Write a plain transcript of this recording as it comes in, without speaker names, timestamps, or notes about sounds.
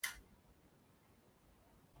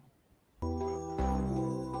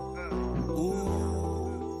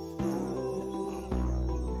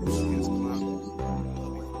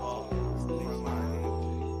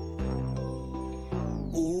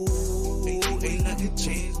nothing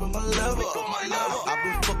changed but my level. I've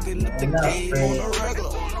been fucking up the game on the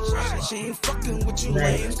regular. She ain't fucking with you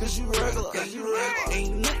lames cause you regular.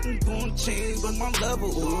 Ain't nothing gonna change but my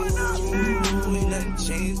level. Ain't nothing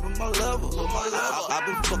changed but my level. I've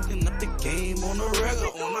been fucking up the game on the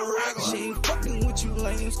regular. She ain't fucking with you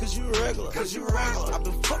lames cause you regular. I've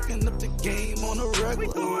been fucking up the game on the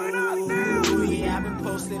regular. Yeah, I've been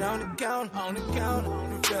posted on the counter.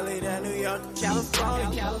 From Philly to New York to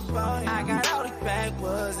California. I got all these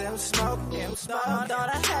backwoods and I'm smoking. Thought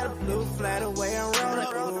I had a blue flat away and rolling.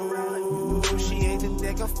 Ooh, she ate the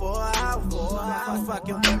dick for an hour. I'm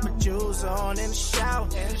fucking with my jewels on in the shower.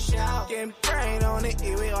 Getting brain on the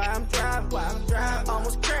E-way while I'm driving.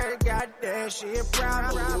 Almost crazy, goddamn, she a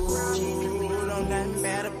problem. Ooh, don't nothing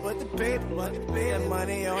matter but the paper. The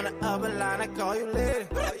money on the other line, I call you later.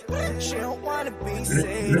 She don't wanna be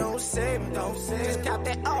saved, don't save me. Just got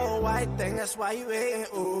that old white thing, that's why you hating.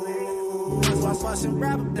 Ooh, I'm busting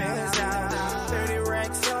rapper bands out. 30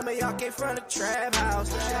 racks on me, y'all came from the trap house.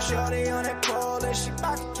 Shorty on that pole and she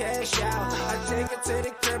bout to cash out. I take her to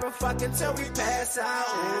the crib and fuck until we pass out.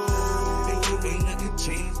 Ain't nothing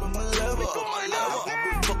changed but my level.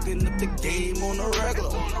 I've been fucking up the game on the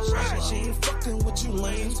regular. She ain't fucking with you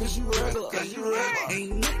lames cause you regular.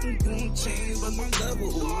 Ain't nothing gonna change but my level.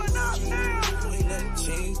 Ain't nothing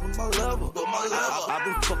changed but my level. I've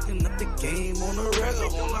been fucking up the game on the regular.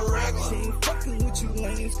 She ain't fucking with you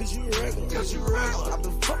lames cause you regular. I've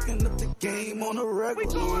been fucking up the game on the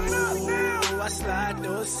regular. Ooh, I slide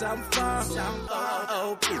doing something fun.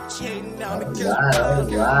 Oh, bitch hating on me cause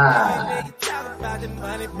Alright. talk about the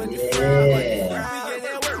money, but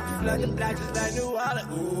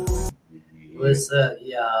What's up,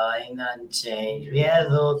 y'all? Ain't nothing changed. We had a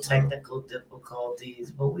little technical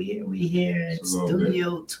difficulties, but we here at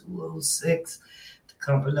Studio 206, the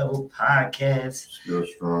Comfort Level Podcast. Still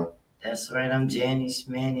strong. That's right. I'm Janny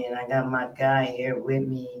Schmanny, and I got my guy here with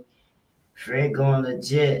me, Fred Going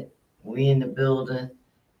Legit. We in the building.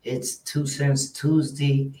 It's 2 Cents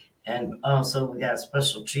Tuesday. And also, we got a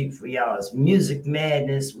special treat for y'all. It's Music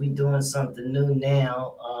Madness. We doing something new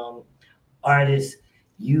now. Artists,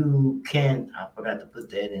 you can, I forgot to put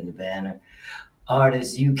that in the banner.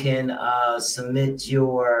 Artists, you can submit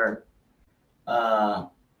your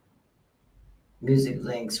music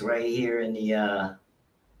links right here in the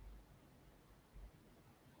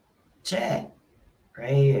chat.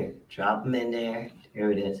 Right here. Drop them in there.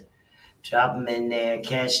 Here it is. Drop them in there.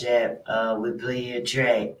 Cash App. We play your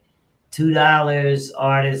track. $2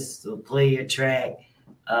 artists will play your track.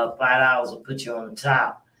 $5 will put you on the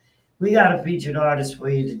top. We got a featured artist for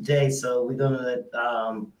you today, so we're gonna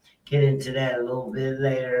get into that a little bit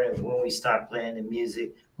later when we start playing the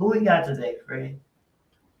music. Who we got today, Fred?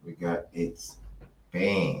 We got It's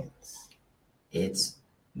Bands. It's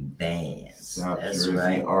Bands. South That's Jersey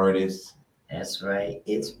right. artist. That's right.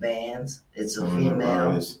 It's Bands. It's a Female female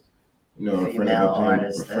artist. You know, a friend female of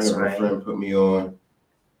artist. a friend That's of a right. friend put me on.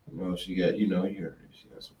 You know, she got, you heard her. She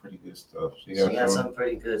got some pretty good stuff. She got some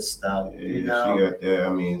pretty good stuff. Yeah, You know, she got that. I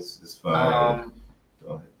mean, it's fine.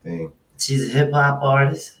 Doing her thing. She's a hip hop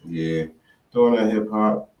artist. Yeah, doing a hip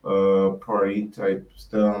hop party type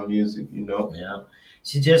style music. You know. Yeah.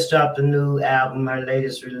 She just dropped a new album. Her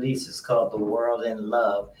latest release is called The World in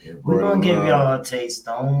Love. Yeah, We're gonna World give in y'all Love. a taste.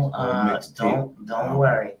 Don't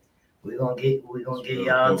worry. We're gonna get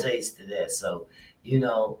y'all a taste of that. So,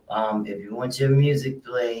 if you want your music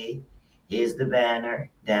played, here's the banner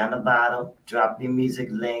down the bottom. Drop your music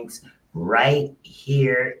links right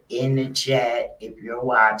here in the chat if you're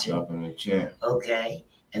watching. Drop in the chat. Okay.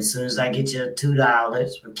 As soon as I get your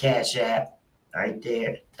 $2 for Cash App, right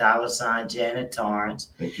there, $ Janet Torrance.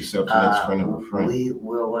 Thank yourself to next friend of a friend.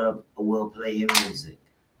 We'll play your music.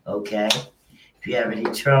 Okay. If you have any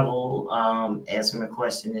trouble, ask me a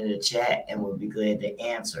question in the chat, and we'll be glad to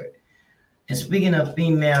answer it. And speaking of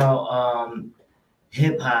female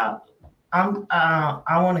hip hop, I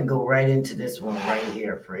want to go right into this one right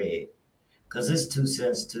here, Fred, because it's 2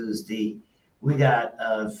 Cents Tuesday. We got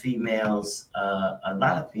females, a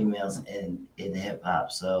lot of females in hip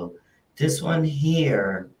hop. So this one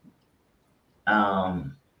here,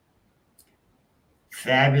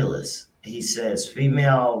 Fabulous. He says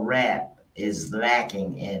female rap is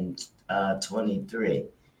lacking in 23.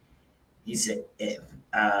 He said it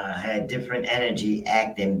had different energy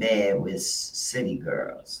acting bad with city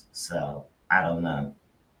girls. So I don't know.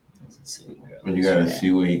 But you gotta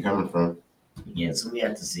see where he coming from. Yeah, so we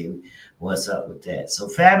have to see what's up with that. So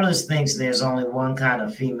Fabulous thinks there's only one kind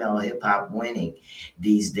of female hip hop winning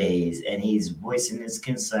these days, and he's voicing his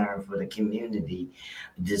concern for the community,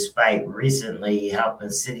 despite recently helping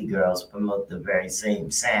City Girls promote the very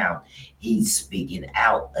same sound he's speaking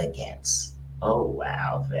out against. Oh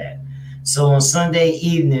wow, Fab. So on Sunday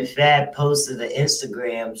evening, Fab posted an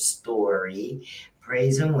Instagram story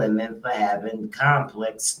praising women for having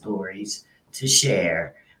complex stories to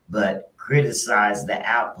share, but criticized the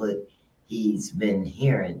output he's been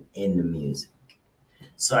hearing in the music.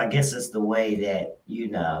 So I guess it's the way that,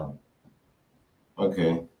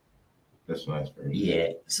 Okay. That's nice for you.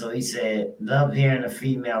 yeah. So he said, love hearing the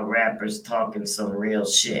female rappers talking some real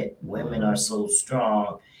shit. Women are so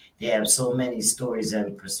strong. They have so many stories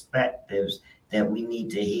and perspectives that we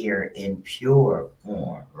need to hear in pure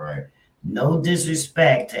form. Right. No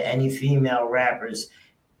disrespect to any female rappers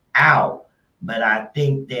out, but I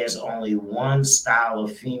think there's only one style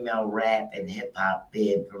of female rap and hip hop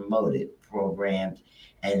being promoted, programmed,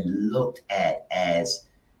 and looked at as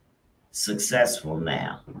successful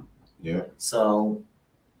now. Yeah. So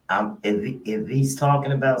if he's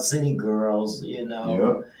talking about City Girls,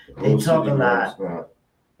 Yeah. they talk City a lot. Girls,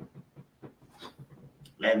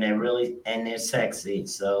 And they're sexy.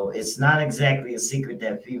 So it's not exactly a secret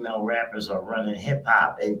that female rappers are running hip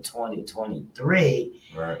hop in 2023.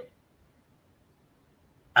 Right.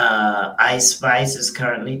 Ice Spice is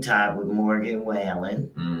currently tied with Morgan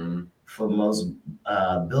Wallen for most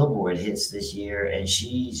Billboard hits this year, and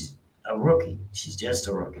she's a rookie. She's just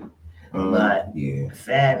a rookie. But yeah.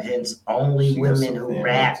 Fab hints only She got women some who fan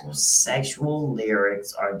rap base, huh? sexual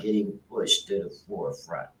lyrics are getting pushed to the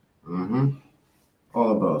forefront.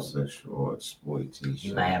 All about sexual exploitation.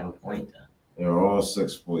 You might have a point though. They're all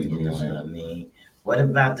sexploit You know music. what I mean? What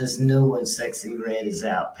about this new one, Sexy Red is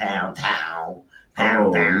out, Pound Town.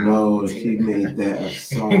 Pound Down. No, she made that a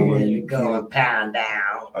song where you go can't. pound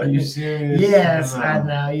down. Are you serious? Yes, I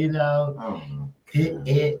know. I don't know.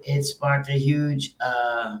 It sparked a huge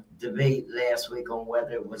debate last week on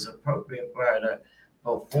whether it was appropriate for her to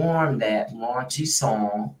perform that raunchy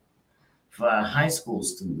song for high school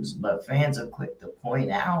students. But fans are quick to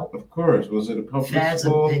point out Of course. Was it a public Fab's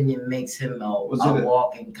school? opinion makes him a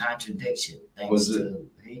walking contradiction thanks to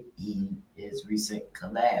his recent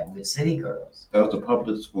collab with City Girls. That was a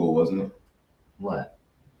public school, wasn't it? What?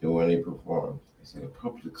 The one they performed. It's a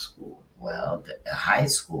public school. Well, the high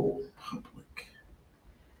school. Public.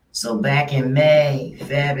 So back in May,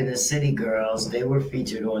 Fab and the City Girls, they were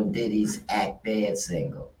featured on Diddy's Act Bad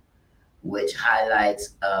single, which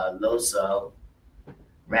highlights Loso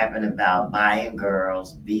rapping about buying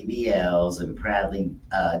girls, BBLs, and proudly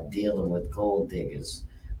dealing with gold diggers,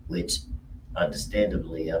 which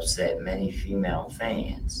understandably upset many female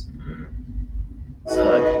fans.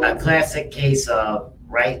 So a classic case of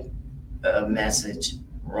right message,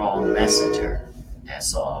 wrong messenger.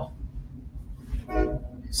 That's all.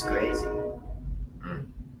 It's crazy.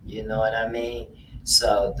 You know what I mean?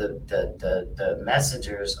 So the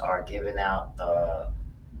messengers are giving out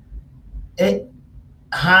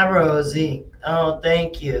Hi Rosie. Oh,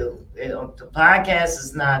 thank you. The podcast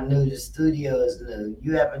is not new. The studio is new.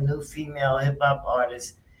 You have a new female hip hop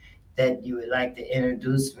artist that you would like to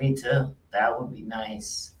introduce me to? That would be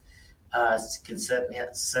nice. Can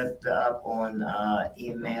set up on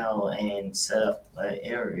email and set up an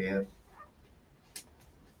interview.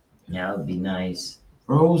 That would be nice.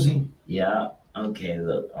 Rosie. Yeah. Okay.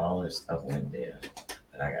 Look, all this stuff went there,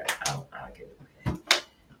 but I'll get it back.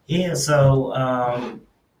 Yeah. So,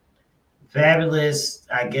 Fabulous,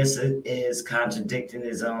 I guess it is contradicting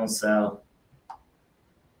his own self.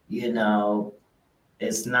 You know,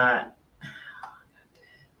 it's not.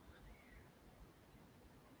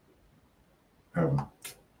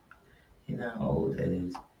 You know how old that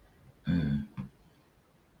is? Yeah.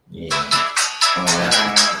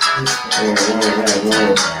 Yeah.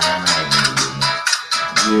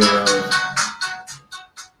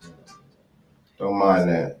 Don't mind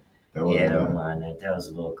that. Don't mind that. That was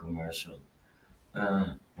a little commercial.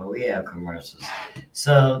 But we have commercials.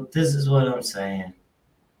 So this is what I'm saying.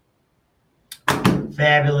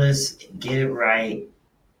 Fabulous, get it right.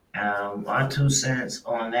 My 2 cents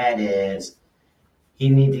on that is he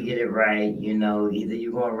need to get it right. You know, either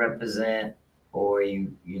you're going to represent or you're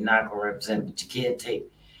not going to represent, but you can't take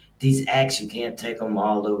these acts, you can't take them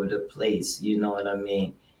all over the place. You know what I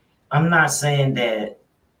mean? I'm not saying that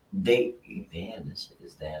this shit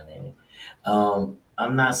is down there.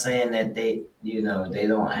 I'm not saying that they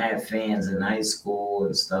don't have fans in high school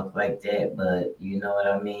and stuff like that, but you know what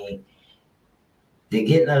I mean? They're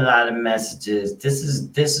getting a lot of messages. This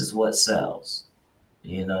is what sells.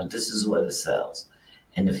 You know, this is what it sells.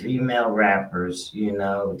 And the female rappers, you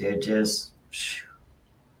know, they're just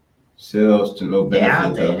Sells to no they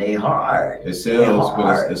out benefit. there. Though. They hard. It sells, but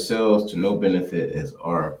hard. it sells to no benefit as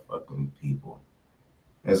our fucking people.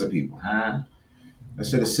 As a people. Huh? I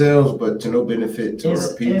said it sells, but to no benefit to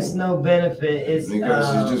our people. It's no benefit. It's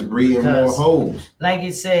because it's just breeding more hoes. Like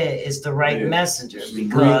you said, it's the right messenger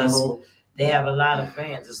because they have a lot of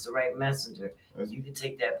fans. It's the right messenger. You can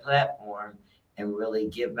take that platform and really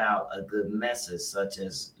give out a good message, such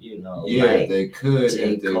as, you know, yeah, like they could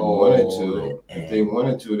J. if they Cole wanted to. If they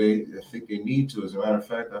wanted to, I think they need to. As a matter of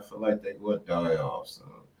fact, I feel like they're going to die off. So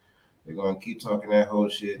they're going to keep talking that whole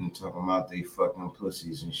shit and talking about they fucking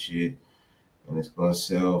pussies and shit. And it's going to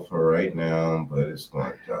sell for right now, but it's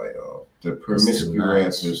going to die off. The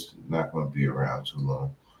promiscuous is not going to be around too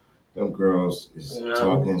long. Them girls is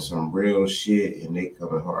talking some real shit, and they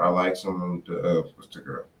coming hard. I like some of the, what's the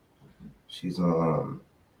girl? She's on,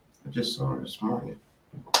 I just saw her this morning.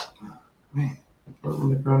 Man, I don't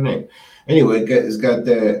remember her name. Anyway, it's got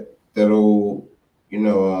that old, you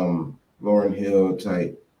know, Lauryn Hill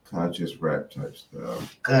type, conscious rap type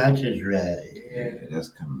stuff. Conscious rap. Yeah, that's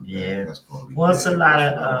coming. Yeah. That's going to be well, it's a lot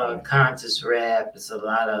of conscious rap. It's a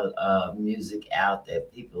lot of music out there.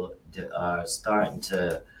 People are starting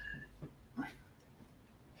to,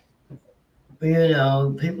 you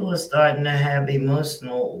know, people are starting to have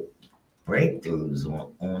emotional breakthroughs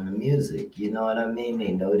on the music. You know what I mean?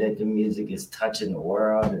 They know that the music is touching the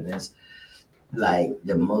world, and it's like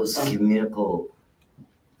the most communicable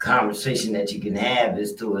conversation that you can have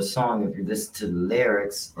is through a song if you listen to the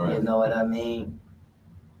lyrics. Right. You know what I mean?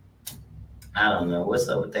 I don't know. What's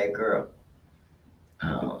up with that girl?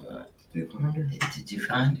 I don't know. Did you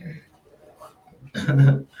find her?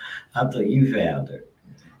 I thought you found her.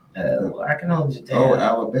 Well, I can hold you down. Oh,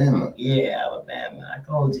 Alabama. Yeah, Alabama. I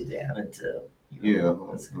can hold you down until.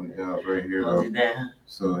 Hold you down right here. Hold you down.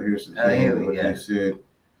 So here's the thing. What they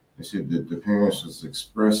said that the parents was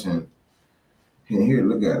expressing. And here,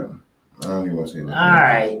 look at him. I don't even want to say that. All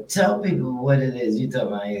right, tell people what it is. You talking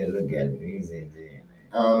about here? Look at me.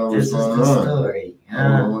 I don't know what's going on. This is the story.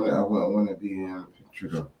 I want to be in a picture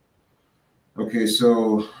though. Okay,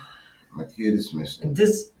 so my kid is missing.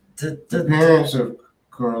 The parents of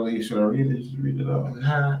Carly, should I read it? Just read it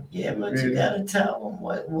out. Yeah, but you gotta tell them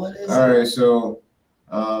what is it. All right, so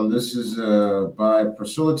this is by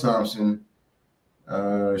Priscilla Thompson,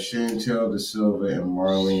 Chantel De Silva, and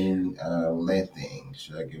Marlene Lathing.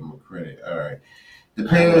 Should I give them credit? All right. The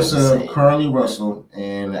parents of Carly Russell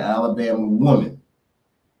and the Alabama woman.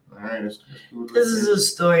 All right, let's this is a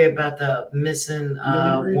story about the missing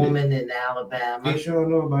woman in Alabama. Make sure I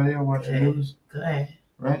know about it. I watch the news. Go ahead.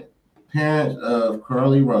 Right. Parents of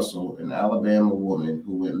Carly Russell, an Alabama woman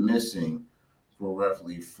who went missing for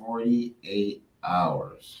roughly 48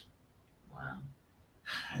 hours. Wow.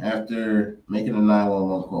 After making a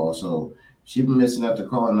 911 call. So she been missing after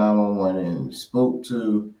calling 911 and spoke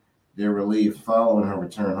to their relief following her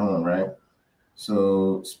return home, right?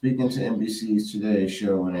 So speaking to NBC's Today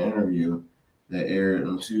show in an interview that aired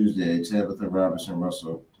on Tuesday, Tabitha Robertson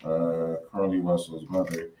Russell, Carly Russell's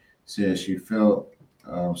mother, said she felt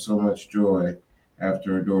so much joy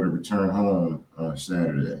after her daughter returned home on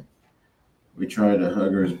Saturday. We tried to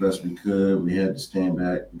hug her as best we could. We had to stand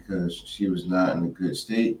back because she was not in a good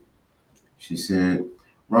state. She said,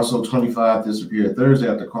 Russell, 25, disappeared Thursday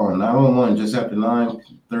after calling 911 just after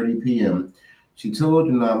 9:30 p.m. She told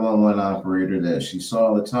the 911 operator that she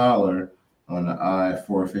saw the toddler on the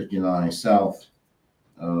I-459 South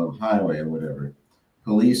highway or whatever.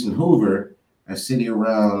 Police in Hoover, a city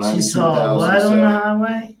around 92,000. She saw what on the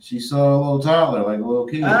highway? She saw a little toddler, like a little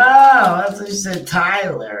kid. Oh, I thought you said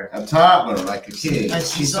Tyler. A toddler, like a kid. But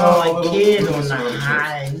she saw a kid on the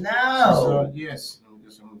highway. No. Yes.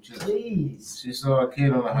 Please. She saw a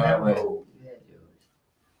kid on the highway.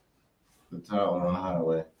 The toddler on the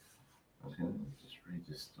highway. Okay, let's just read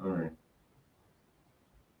this story.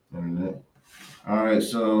 All right,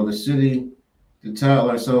 so the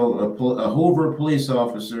toddler, so a Hoover police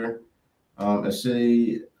officer, a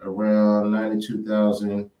city around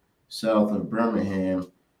 92,000 south of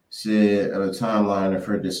Birmingham, said of a timeline of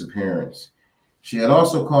her disappearance. She had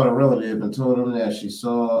also called a relative and told him that she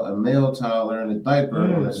saw a male toddler in a diaper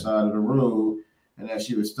on the side of the road and that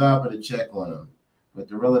she would stop to check on him. But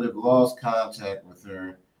the relative lost contact with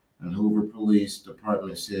her, and Hoover Police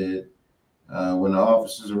Department said when the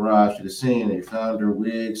officers arrived to the scene, they found her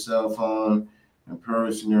wig, cell phone, and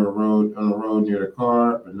purse on the road near the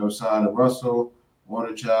car, but no sign of Russell or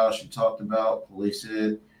the child she talked about. Police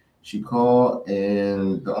said she called,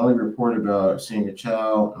 and the only report about seeing a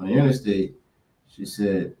child on the interstate, she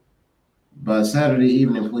said By Saturday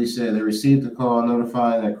evening, police said they received a call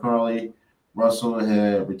notifying that Carly Russell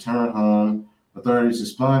had returned home. Authorities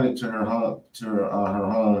responded to her home,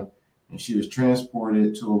 and she was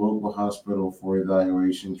transported to a local hospital for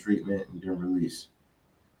evaluation, treatment, and then release.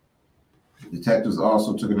 Detectives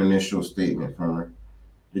also took an initial statement from her.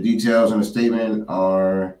 The details in the statement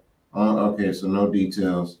are so no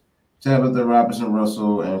details. Tabitha Robinson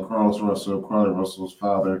Russell and Carlos Russell, Carly Russell's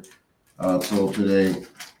father, told the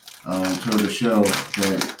show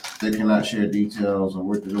that they cannot share details on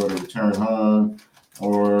where the daughter returned home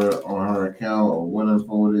or on her account or what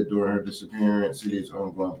unfolded during her disappearance. It is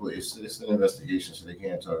ongoing. It's an investigation, so they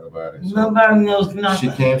can't talk about it. So Nobody knows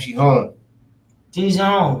nothing. She's home. She's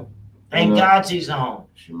home. Thank God she's home.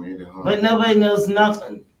 She made it home. But nobody knows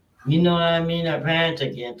nothing. You know what I mean? Her parents,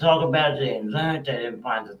 they can't talk about it. They didn't learn. They didn't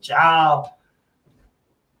find the child.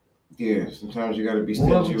 Yeah, sometimes you gotta be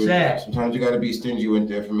stingy. Sometimes you gotta be stingy with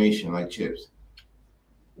the information, like chips.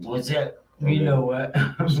 What's that? You know what?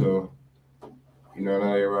 So, you know,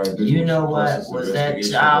 now you're right. You know what? Was that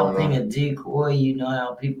child thing a decoy? You know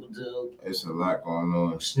how people do. It's a lot going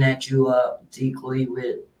on. Snatch you up, decoy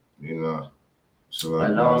with. You know, a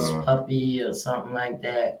lost puppy or something like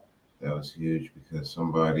that. That was huge because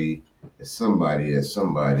somebody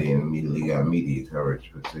immediately got media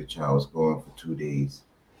coverage because their child was gone for 2 days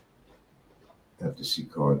after she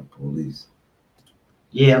called the police.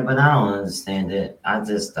 Yeah, but I don't understand it. I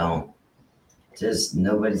just don't. Just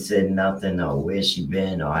nobody said nothing or where she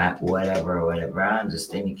been or whatever. I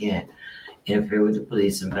understand you can't interfere with the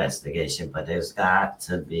police investigation, but there's got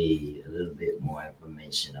to be a little bit more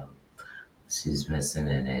information of she's missing,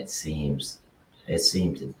 and it seems a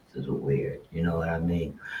little weird. You know what I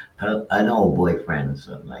mean? An old boyfriend or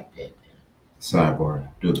something like that. Sidebar.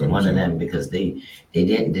 One of them, because they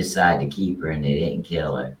didn't decide to keep her and they didn't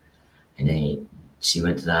kill her, and then she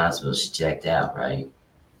went to the hospital. She checked out, right?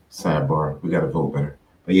 Sidebar. We got to vote better.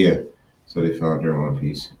 But yeah, so they found her in one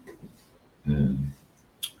piece. All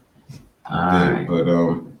right. But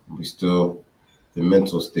we still, the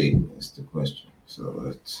mental state is the question.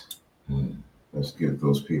 So let's give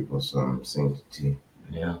those people some sanctity.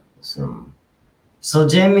 Yeah. So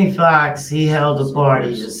Jamie Foxx, he held a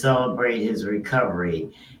party to celebrate his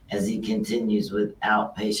recovery as he continues with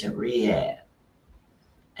outpatient rehab.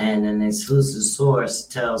 And an exclusive source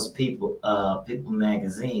tells People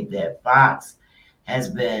magazine that Foxx has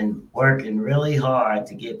been working really hard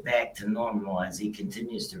to get back to normal as he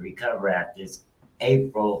continues to recover after his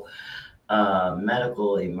April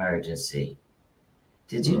medical emergency.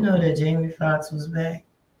 Did you know that Jamie Foxx was back?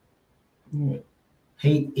 Yeah.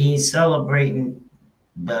 He's celebrating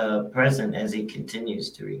the present as he continues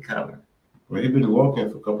to recover. Well, he's been walking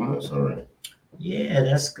for a couple months already. Yeah,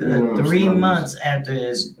 that's good. 3 months after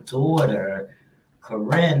his daughter,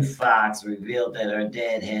 Corinne Foxx, revealed that her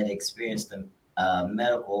dad had experienced a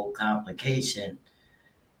medical complication,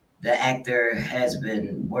 the actor has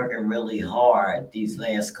been working really hard these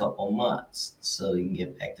last couple months so he can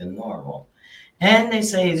get back to normal. And they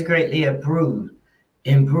say he's greatly improved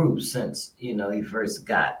since, he first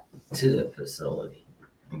got to the facility.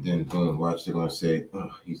 And then boom, watch, they're going to say,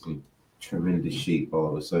 oh, he's in tremendous shape all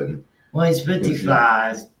of a sudden. Well, he's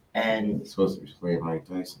 55 and he's supposed to be playing Mike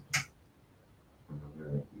Tyson.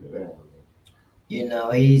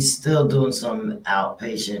 He's still doing some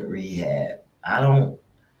outpatient rehab. I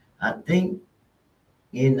think,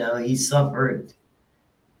 he suffered.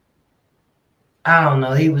 I don't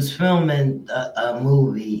know. He was filming a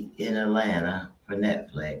movie in Atlanta for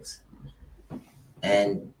Netflix.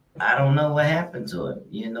 And I don't know what happened to him.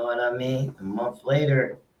 You know what I mean? A month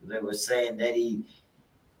later, they were saying that he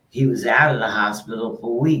was out of the hospital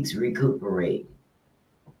for weeks recuperating.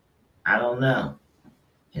 I don't know.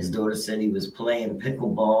 His daughter said he was playing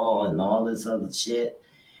pickleball and all this other shit.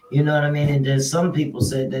 You know what I mean? And then some people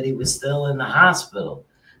said that he was still in the hospital.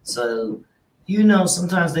 So,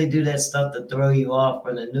 sometimes they do that stuff to throw you off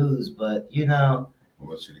from the news, but,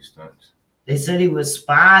 What should he start? They said he was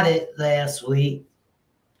spotted last week.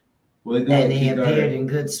 Well, and he appeared in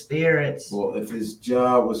good spirits. Well, if his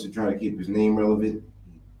job was to try to keep his name relevant,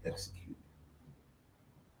 he'd execute.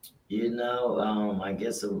 I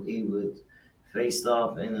guess he was faced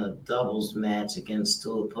off in a doubles match against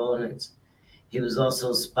two opponents. He was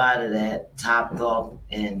also spotted at Top Golf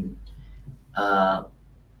in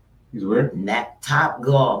He's where? Top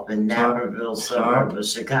Golf in Naperville suburb of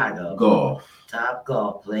Chicago. Top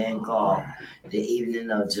Golf, playing golf the evening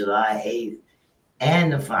of July 8th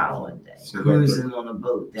and the following day, cruising on a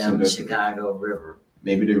boat down the Chicago River.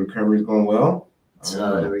 Maybe the recovery's going well?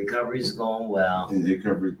 So the recovery's going well. The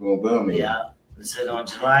recovery's going well, maybe. Yeah. It said on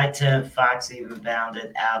July 10th, Fox even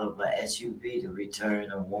bounded out of a SUV to return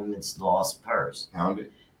a woman's lost purse.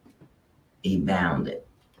 Hounded? He bounded.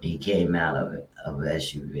 He came out of it, of an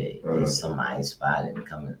SUV. Somebody spotted him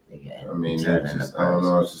coming again. I mean, I don't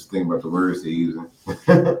know. I was just thinking about the words they're using.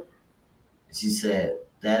 She said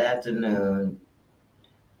that afternoon,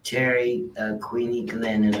 Terry, Queenie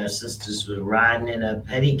Glenn, and her sisters were riding in a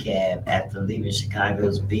pedicab after leaving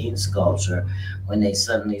Chicago's Bean Sculpture when they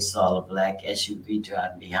suddenly saw a black SUV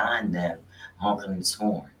drive behind them, honking its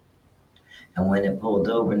horn. And when it pulled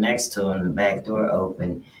over next to them, the back door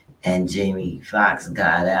opened and Jamie Foxx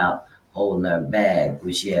got out holding her bag,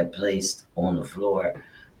 which she had placed on the floor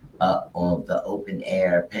on the open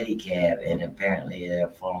air pedicab, and apparently it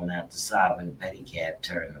had fallen out the side when the pedicab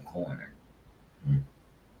turned the corner.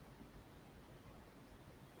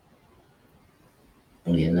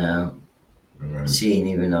 You know, she didn't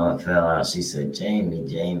even know it fell out. She said, Jamie,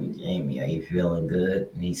 are you feeling good?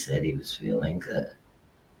 And he said he was feeling good.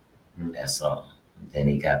 That's all. Then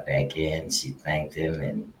he got back in. She thanked him,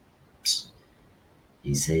 and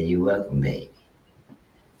he said, "You're welcome, baby."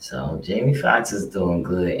 So Jamie Foxx is doing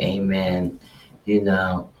good. Amen. You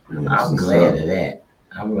know, I'm glad of that.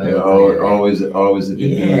 I'm really glad. Always a good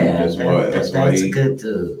dude. That's why a good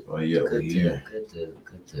dude. Oh yeah, good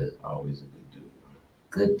dude. Always a good dude.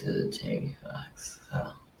 Good dude, Jamie Foxx.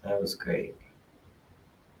 So that was great.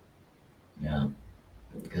 Yeah,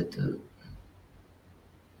 good dude.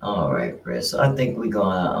 All right, Chris. So I think we're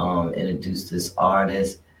gonna introduce this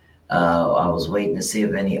artist. I was waiting to see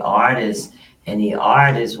if any artist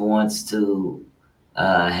wants to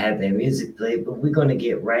have their music played, but we're gonna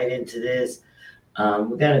get right into this.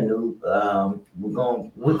 We got a new.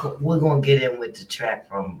 We're gonna get in with the track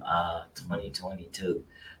from 2022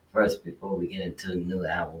 first before we get into the new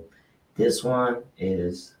album. This one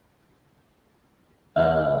is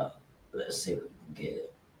let's see if we can get it.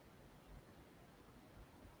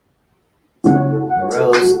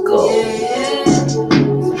 Rose Gold.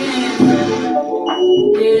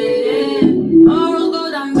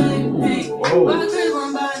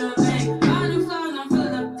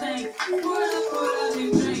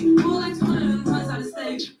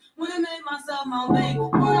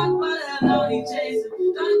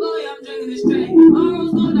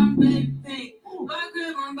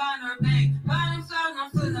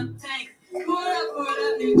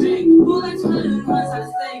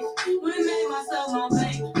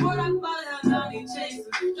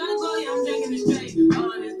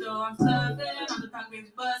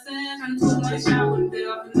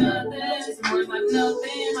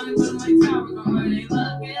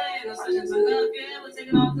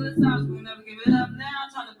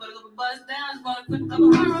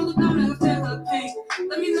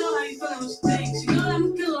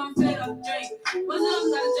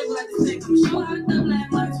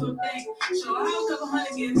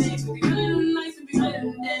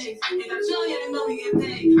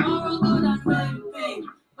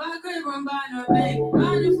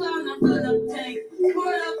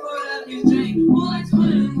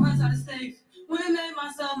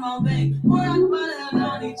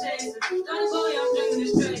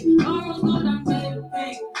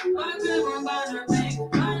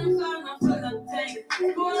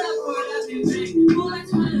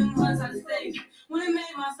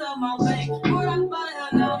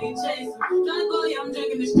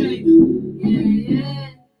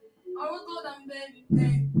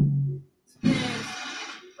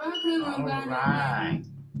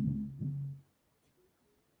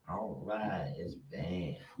 All right, it's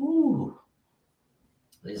band. Whew.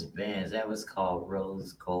 This band, that was called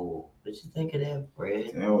Rose Gold. What you think of that,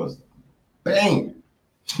 Fred? That was bang.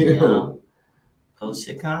 Yeah. Post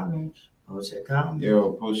your comments.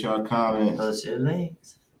 Yo, post your comments. Post your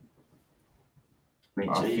links.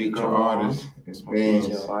 Make sure you feature go artists. It's bands.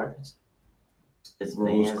 Feature artists. It's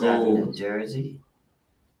Rose bands out of Gold. New Jersey.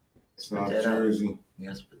 South Jersey.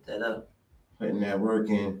 Let's put that up. Putting that work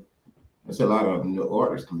in. There's a lot of new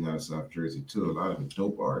artists coming out of South Jersey too. A lot of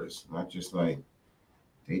dope artists, not just like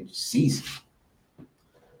they just season.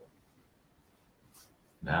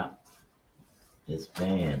 Yeah, it's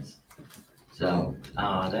bands. So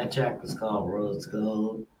that track was called Rose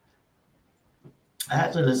Gold. I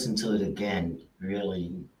have to listen to it again,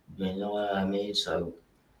 really. You know what I mean? So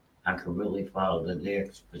I could really follow the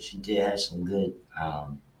lyrics, but she did have some good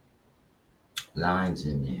lines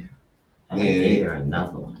in there. I didn't hear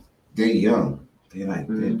another one. They're young. They like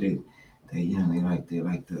they're young. They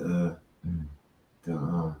like the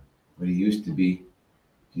what it used to be.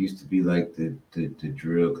 It used to be like the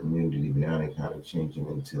drill community, but now they kind of changing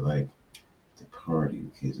into like the party.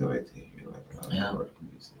 Kids that like to hear like a lot of party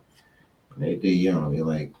music. When they young, they're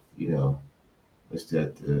like, what's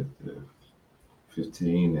that, the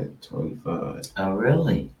 15 and 25 Oh,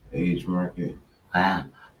 really? age market. Wow.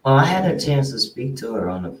 Well, I had a chance to speak to her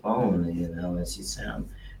on the phone, and she sounded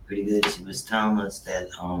pretty good. She was telling us that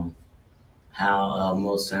how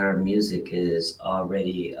most of her music is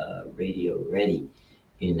already radio ready,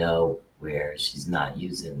 where she's not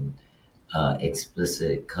using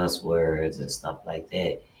explicit cuss words and stuff like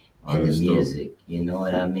that in the music. You know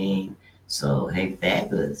what I mean? So, hey,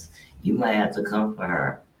 fabulous. You might have to come for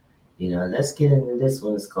her. Let's get into this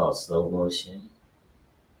one. It's called Slow Motion.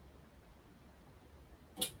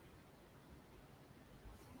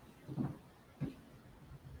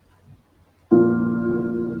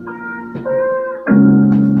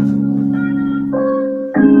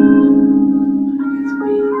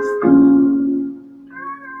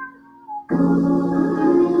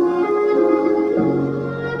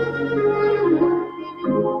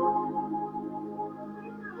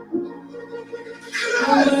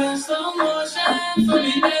 Slow motion for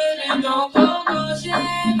me, baby, don't go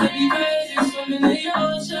motion. Baby, crazy, swimming in the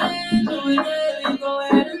ocean. Do it daily, go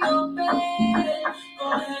ahead and open. Go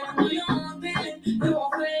ahead and do your own thing. It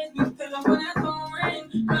won't faze me, pick up when that phone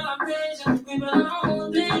ring. Girl, I'm patient, we build our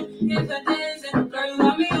own thing. If it isn't, girl, you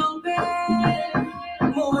got me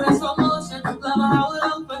open. Moving in slow motion, love how it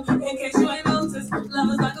open. In case you ain't noticed, love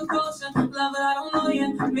is like a potion. Love it, I don't know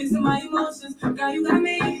yet, mixing my emotions. Girl, you got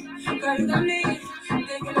me, girl, you got me.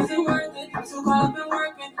 Thinking is it worth it? Too caught up in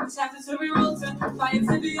working, chapters to reopen, fire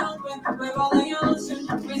to be open, wave all in your ocean,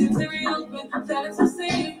 reason to reopen, better to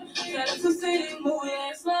see, moving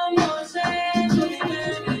in slow motion, moving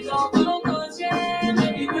baby, don't go coaching,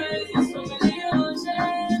 baby crazy, swimming in your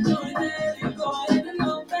ocean, do it daily, go ahead and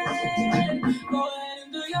open, go ahead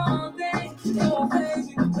and do your own thing, it won't phase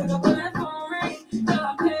you, pick up on that phone ring, girl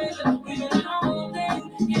I'm patient, we doing our own thing,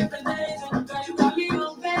 different days, girl you got me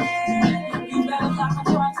open, you better lock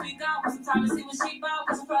before I tweak out, sometimes to see what she bout,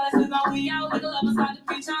 cause fellas is now we out, we can love inside the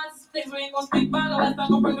 3 chances, things we ain't gon' speak about, let's not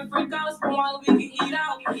gon' bring the freak out, but while we can eat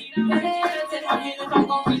out, yeah, take my hand if I'm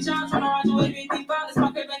gon' reach out, tryna ride you with me deep out, it's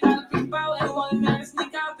my crib ain't gotta peep out, ain't one man to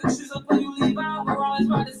sneak out, pick shoes up when you leave out, we're always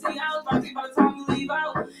trying to see out, by the time you leave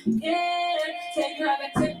out, yeah, take her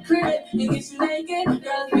back to the crib, and get you naked,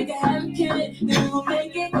 girls we can have a kid, then we gon'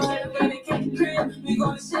 make it, go ahead and bring the cake crib, we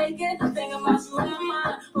gonna shake it, think about you in my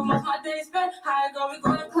mind, but most my days spent, higher go, we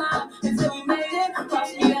gonna climb, until we made it,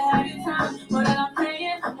 cost me to have your time, but then I'm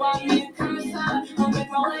paying, want me to come inside, don't make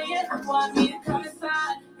my way in, want me to come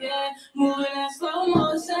inside, yeah, moving in slow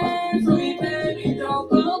motion, for me baby, don't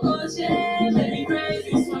go bullshit, baby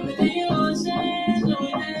crazy, swimming in your ocean, do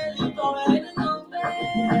it daily, go ahead and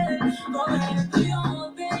open, go ahead and do your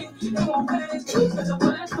own thing, it won't phase you, cause I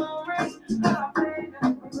put that phone ring, but I'm paying,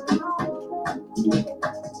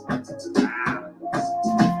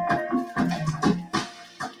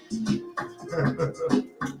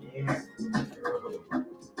 Yeah,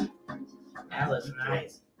 that was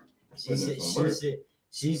nice.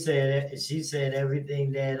 She said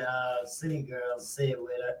everything that City Girl said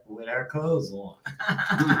with her clothes on.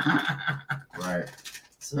 Right.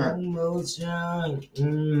 Slow motion.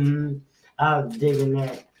 Mm-hmm. I was digging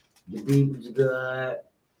that. The beat was good.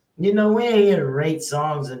 We ain't here to rate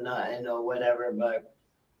songs or nothing or whatever, but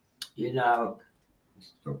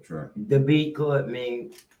Stop track. the beat caught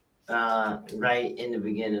me right in the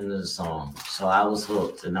beginning of the song, so I was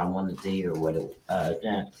hooked, and I wanted to hear what it.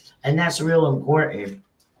 And that's real important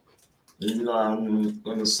in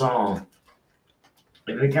the song.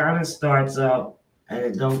 If it kind of starts up and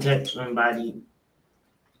it don't catch somebody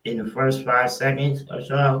in the first 5 seconds or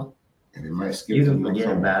so, And it might skip you to can the next forget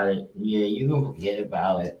song. about it. Yeah, you can forget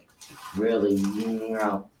about it. Really, you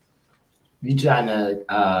trying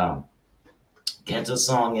to catch a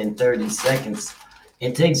song in 30 seconds.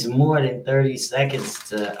 It takes more than 30 seconds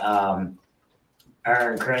to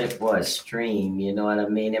earn credit for a stream. You know what I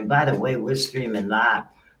mean? And by the way, we're streaming live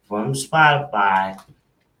from Spotify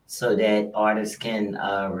so that artists can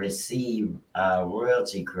receive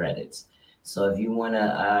royalty credits. So if you want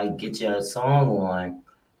to get your song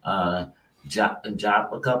on, drop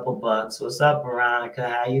a couple bucks. What's up, Veronica?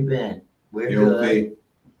 How you been? We're good. Okay.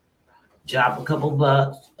 Drop a couple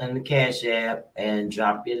bucks in the Cash App and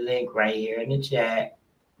drop your link right here in the chat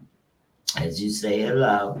as you say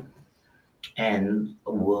hello. And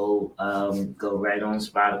we'll go right on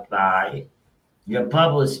Spotify. Your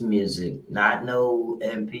published music, not no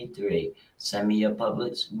MP3. Send me your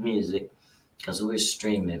published music because we're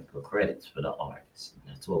streaming for credits for the artists.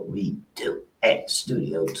 That's what we do at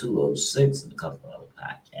Studio 206 and a couple of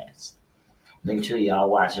podcasts. Make sure y'all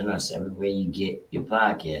watching us everywhere you get your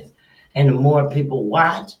podcast. And the more people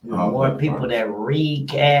watch, the Oh, more that people part. that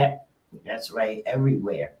recap. That's right,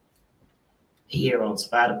 everywhere. Here on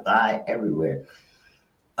Spotify, everywhere.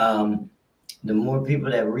 Um, the more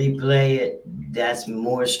people that replay it, that's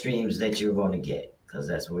more streams that you're going to get because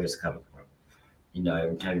that's where it's coming from. You know,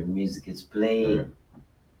 every time your music is played, Yeah.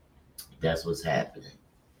 that's what's happening.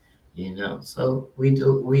 You know, so we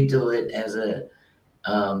do it as a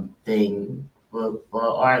thing for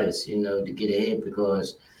artists, you know, to get ahead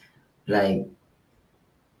because like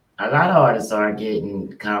a lot of artists are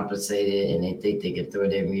getting compensated and they think they can throw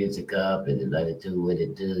their music up and let it do what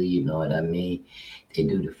it do, you know what I mean? They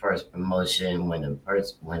do the first promotion when it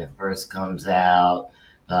first comes out,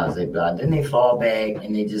 blah blah blah. Then they fall back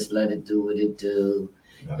and they just let it do what it do.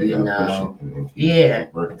 Now they You gotta know, push it and keep yeah,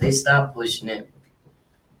 working. they stop pushing it.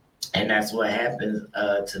 And that's what happens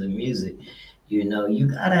to the music. You know, you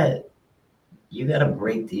gotta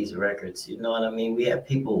break these records. You know what I mean? We have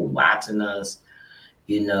people watching us.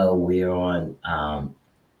 You know,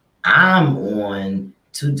 I'm on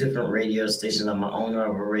two different radio stations. I'm an owner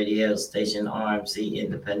of a radio station, RMC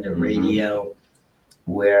Independent Radio,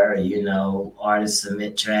 where, you know, artists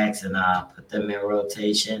submit tracks and I put them in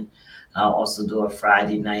rotation. I also do a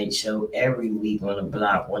Friday night show every week on the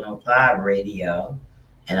Block 105 radio,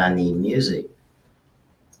 and I need music.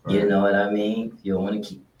 You know what I mean? You don't want to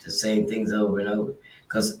keep the same things over and over.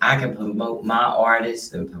 Because I can promote my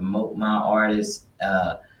artists and promote my artists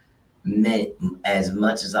as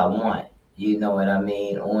much as I want. You know what I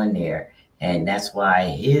mean? On there. And that's why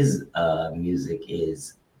his music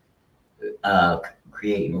is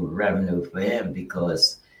creating revenue for him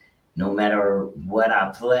because no matter what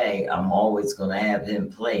I play, I'm always going to have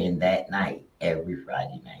him playing that night, every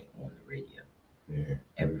Friday night on the radio. Yeah.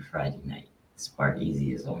 Every Friday night. Spark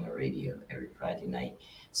Easy is on the radio every Friday night.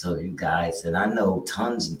 So you guys, and I know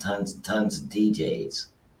tons and tons and tons of DJs.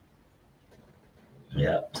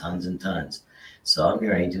 Yeah, tons and tons. So I'm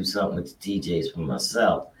going to do something with the DJs for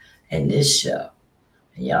myself and this show.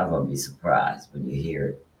 And y'all going to be surprised when you hear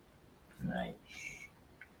it. Right.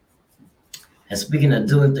 And speaking of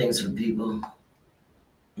doing things for people,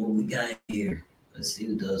 what we got here? Let's see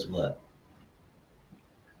who does what.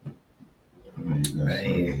 Right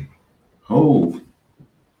here. Hove.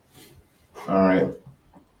 All right.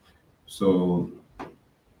 So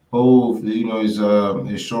Hove, you know,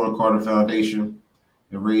 his Sean Carter Foundation,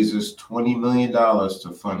 it raises $20 million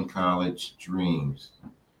to fund college dreams.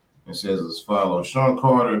 It says as follows: the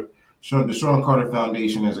Sean Carter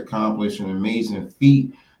Foundation has accomplished an amazing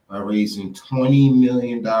feat by raising $20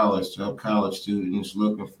 million to help college students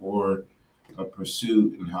looking for a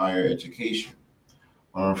pursuit in higher education.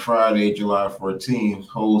 On Friday, July 14th,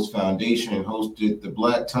 Hove's Foundation hosted the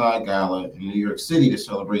Black Tie Gala in New York City to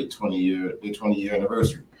celebrate the 20-year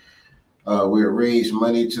anniversary, where it raised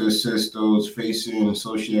money to assist those facing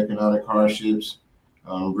socioeconomic hardships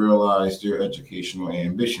realize their educational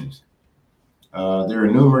ambitions. There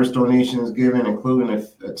are numerous donations given, including a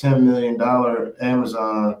 $10 million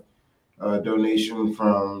Amazon donation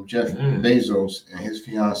from Jeff Bezos and his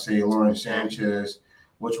fiancée, Lauren Sanchez,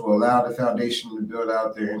 which will allow the foundation to build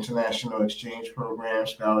out their international exchange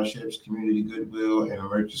programs, scholarships, community goodwill, and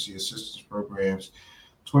emergency assistance programs.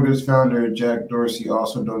 Twitter's founder, Jack Dorsey,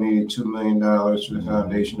 also donated $2 million to the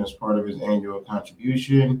foundation as part of his annual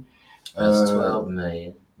contribution. That's $12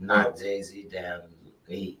 million. Knock Jay-Z down to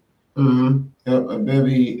 8. Yep, a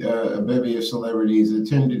bevy of celebrities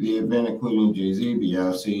attended the event, including Jay-Z,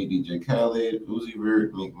 Beyonce, DJ Khaled, Uzi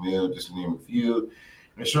Vert, Meek Mill, just to name a few.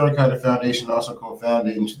 The Sean Carter Foundation, also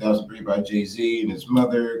co-founded in 2003 by Jay-Z and his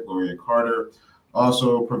mother, Gloria Carter,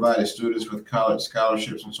 also provided students with college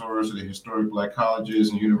scholarships and tours to the historic Black colleges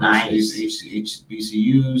and universities,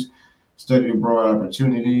 HBCUs, study abroad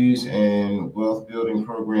opportunities, and wealth building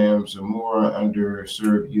programs of more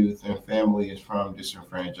underserved youth and families from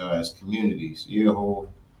disenfranchised communities. Yeah, Hove.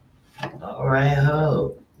 All right,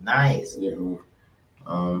 Hove. Nice. Yeah, Hove.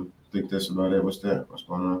 I think that's about it. What's that? What's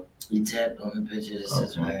going on? You tapped on the picture that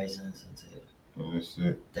says very sensitive. Yeah, that's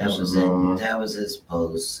it. That was it. That was his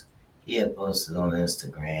post. He had posted on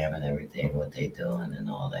Instagram and everything, what they doing and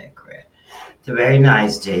all that crap. They're very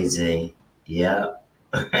nice, Jay-Z. Yeah.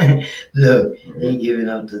 Look, he giving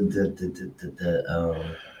up the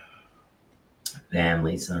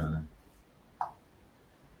family son.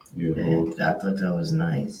 Yeah, I thought that was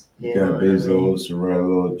nice. You got Bezos to write a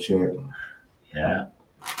little check. Yeah.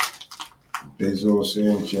 Bezos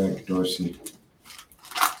and Jack Dorsey.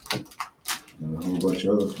 And a whole bunch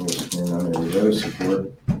of other folks came out and better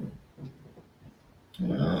support.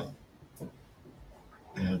 Well,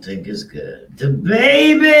 I don't think it's good. The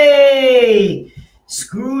baby!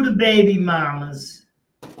 Screw the baby mamas.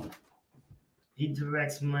 He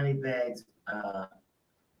directs Moneybags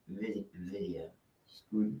video.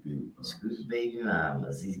 Scooter Baby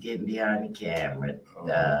Mamas. He's getting behind the camera.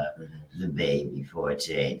 The baby for a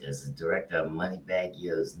change. As the director of Moneybag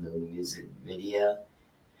Yo's new music video.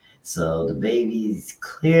 So the baby's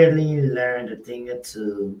clearly learned a thing or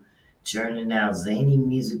two, churning out zany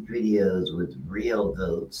music videos with real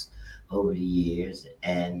goats over the years,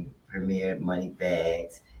 and premiered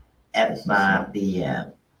Moneybags at 5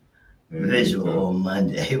 p.m. Visual on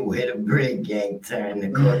Monday, where the Brick Gang turned the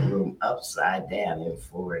courtroom upside down in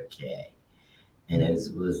 4K. And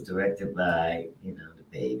it was directed by, the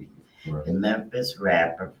baby. Right. The Memphis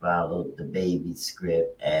rapper followed the baby's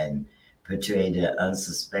script and portrayed an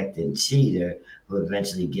unsuspecting cheater who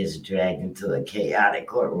eventually gets dragged into a chaotic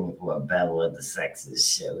courtroom for a battle of the sexes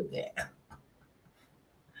showdown.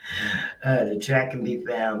 The track can be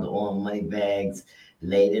found on Moneybags'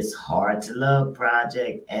 latest Hard to Love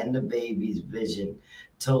project, and the baby's vision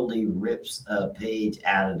totally rips a page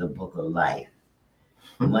out of the book of life.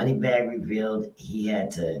 Moneybag revealed he had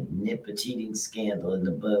to nip a cheating scandal in the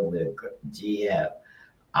bud with GF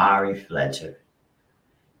Ari Fletcher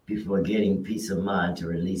before getting peace of mind to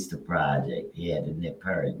release the project. He had to nip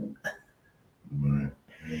her.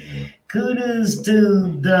 Kudos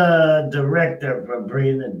to the director for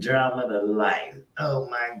bringing the drama to life. Oh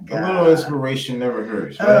my God! A little inspiration never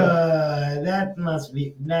hurts. Right? That must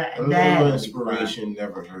be that. A little inspiration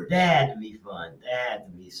never hurts. That had to be fun. That had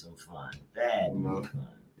to be some fun. That had to be fun.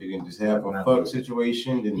 You can just have a fuck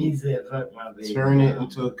situation, then he said, "Fuck my baby." Turn it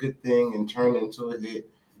into a good thing and turn it into a hit.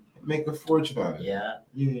 Make a fortune out of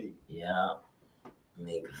it. Yeah.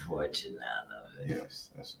 Make a fortune out of it. Yes,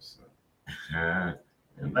 that's what's up. How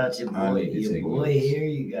about your boy? Your boy here,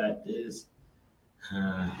 you got this.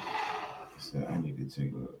 So I need to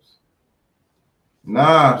take notes.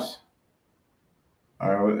 Nas.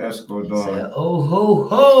 All right, what Esco doing? Said, oh ho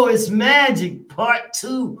ho! It's Magic Part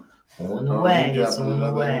 2 on the way. It's on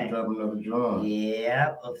the way. Drop another drum.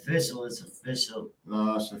 Yeah, official. It's official.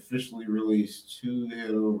 Nas officially released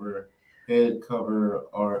 2 head cover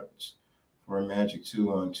art for Magic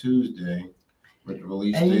 2 on Tuesday, with the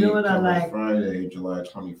release date Friday, July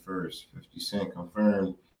 21st. 50 Cent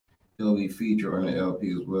confirmed he'll be featured on the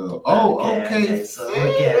LP as well. Okay. So look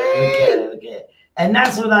at it. And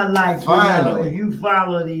that's what I like. Finally. If you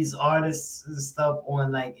follow these artists and stuff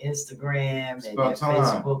on like Instagram and their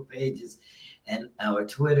Facebook pages and or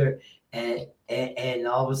Twitter, and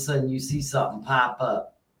all of a sudden you see something pop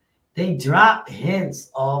up. They drop hints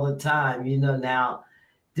all the time. Now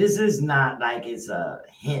this is not like it's a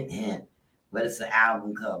hint, but it's an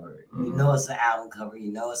album cover. Mm-hmm. You know it's an album cover.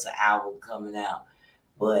 You know it's an album coming out.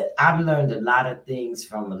 But I've learned a lot of things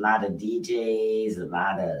from a lot of DJs, a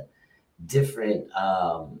lot of different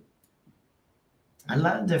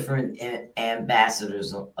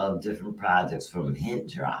ambassadors of different projects from hint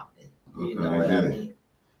dropping. You know what I mean?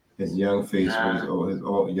 His young face his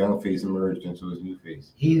old young face emerged into his new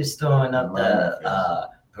face. He was throwing up the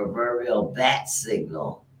proverbial bat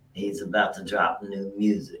signal. He's about to drop new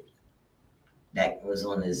music. That was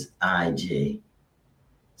on his IG.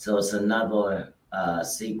 So it's another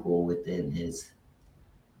sequel within his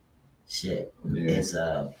shit. Yeah. It's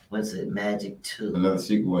what's it? Magic 2. Another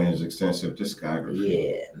sequel in his extensive discography.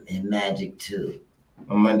 Yeah, in Magic 2.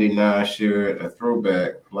 On Monday, Nas shared a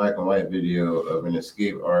throwback black and white video of an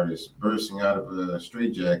escape artist bursting out of a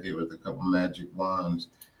straitjacket with a couple magic wand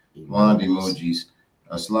emojis.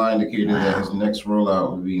 A sly indicator that his next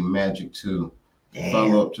rollout would be Magic 2.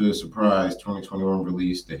 Follow up to a surprise 2021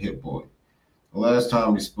 release, The Hit Boy. The last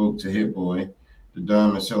time we spoke to Hit Boy, the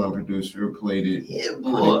diamond selling producer played it pretty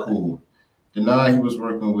cool. Denied he was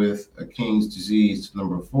working with A King's Disease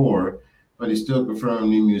 #4, but he still confirmed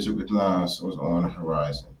new music with Nas was on the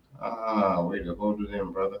horizon. Way to hold it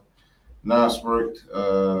in, brother. Nas' work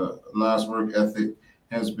ethic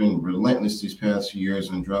has been relentless these past few years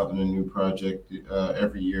and dropping a new project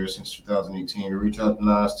every year since 2018. We reach out to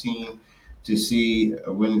Nas' team to see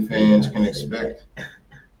when fans can expect.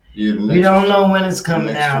 We don't know when it's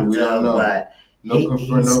coming out, but no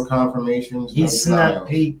confirmations. He snuck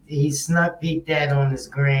peeked that on his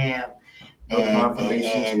gram,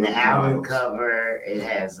 and the album cover it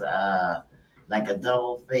has like a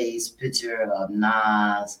double face picture of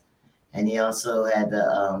Nas, and he also had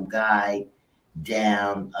the guy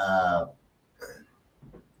down.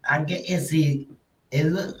 I guess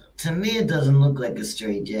to me it doesn't look like a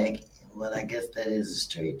straight jacket. Well, I guess that is a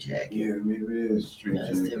straight jacket. Yeah, maybe it is a straight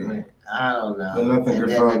jacket. Different. I don't know. But nothing and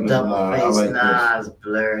then the double face like Nas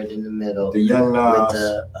blurred in the middle. The young Nas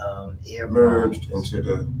with the merged into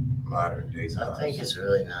the modern day. So I think it's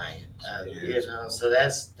really nice. So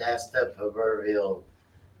that's the proverbial.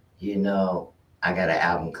 I got an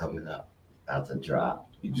album coming up, about to drop.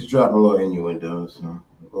 You just drop a little innuendo, so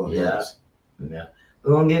yeah.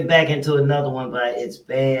 We're gonna get back into another one by its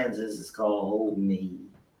bands. This is called "Hold Me."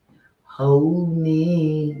 Hold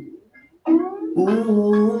me.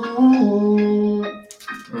 Ooh.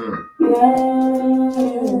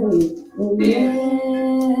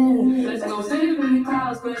 Let's go save in the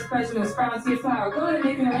clouds, put a special sprouts see a flower. Go to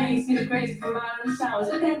make it rain, see the crazy come out of the showers.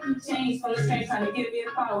 Look at the change from the strange trying to give me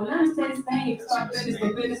a power. Learn to say this thing, start business,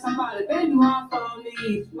 the business somebody. Baby, want for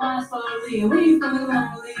me, want slowly. When you feeling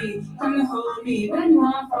lonely, come and hold me. Baby,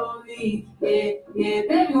 want for me, yeah,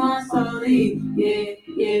 baby, want slowly, yeah.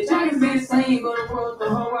 Jack's been slain, go to world, the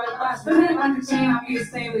whole wide box. But then like a chain, I'll be the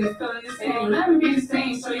same when you're feeling the same. You'll never be the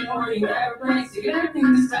same, so you worry, you never break. So get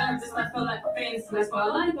everything this time, just like feel like a fantasy. That's why I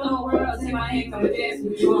like the whole world. Take my hand, come and dance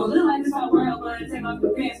with me. You won't live like this whole world, but take off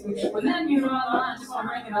your pants with me. Whenever you draw the line, just want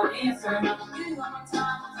to ring and I'll answer. And I'm getting on my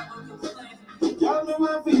time, I'm going to Y'all know I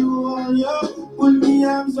feel on ya, put me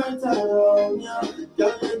arms right around ya.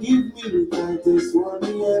 Y'all give me the tightest one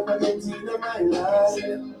you ever get in my life.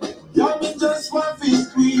 Y'all me just want to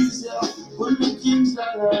squeeze ya, put me kings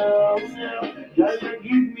around ya. Y'all give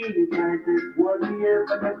me the tightest one you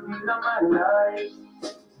ever get in my life.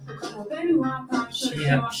 baby, when I'm coming, show you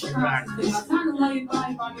how I should rock. My time to love your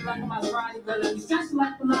body, me like a Maserati. Girl, let me stretch you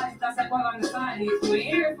like Pilates, that's like while I'm inside you. You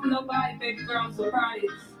ain't hear it from nobody, baby girl, I'm so proud of you.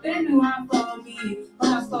 Baby, want for me,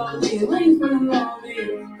 want slowly, lean for the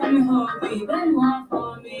lonely. Come and hold me, baby, want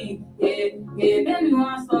for me, yeah, baby,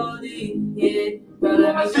 want slowly, yeah. Girl,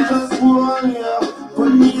 let me just want ya,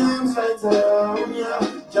 put me arms right around ya.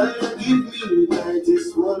 Y'all give me the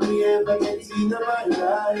tightest one you ever get in my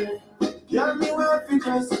life. Y'all me want to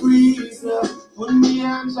just squeeze ya, put me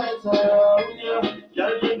arms right around ya.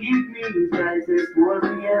 Y'all give me the tightest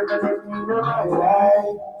one you ever get in my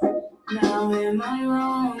life. Now am I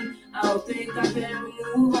wrong? I don't think I can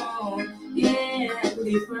move on. Yeah, I could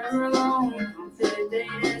be forever alone until the day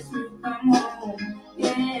that you come home.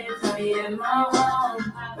 Yeah, tell me am I wrong?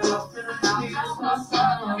 But I feel like you so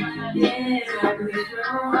strong. Yeah, I could be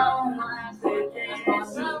forever alone until the day that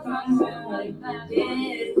you come home.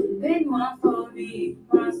 Yeah, baby, want for me,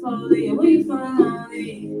 run slowly, and we feel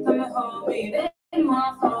lonely. Come and hold me, baby,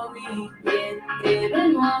 want for me. Yeah,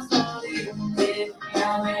 baby, want slowly. Yeah,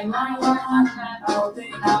 now am I wrong? I don't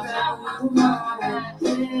think I can move on.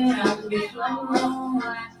 Yeah, I could be forever alone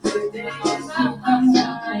till the day that you come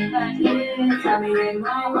home. Yeah, tell me am I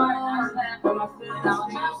wrong? But my feelings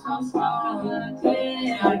feel so strong.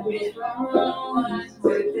 Yeah, I could be forever alone till the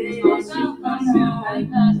day that you come home.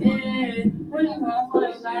 Yeah, when you want for the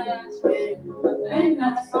last bit, ain't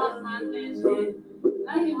got the song like this shit.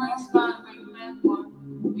 Now you might spot me the best one.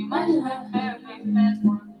 You might just have to bear the best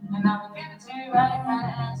one. And I will give it to you right how to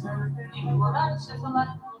answer. Even without a shit for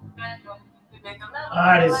life, we make a little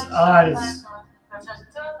Artists.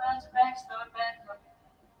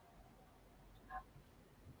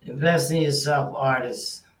 Invest in yourself,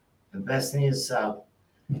 artists. Invest in yourself.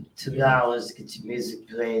 $2, get your music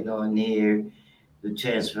played on here. We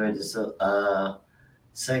transfer this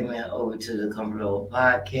segment over to the Comfortable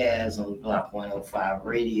Podcast on Block 105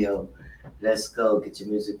 Radio. Let's go, get your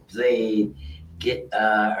music played. Get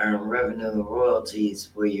earn revenue and royalties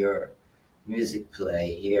for your music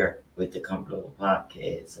play here with the Comfortable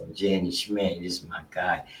Podcast. I'm Janny Schman. This is my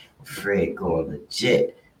guy, Fred, going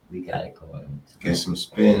legit. We got it going. Get some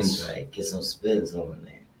spins. That's right. Get some spins on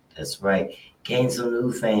there. That's right. Gain some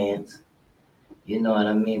new fans. You know what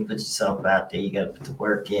I mean? Put yourself out there. You got to put the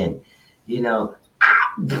work in.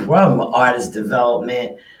 From artist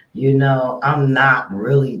development, I'm not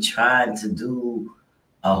really trying to do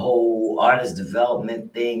a whole artist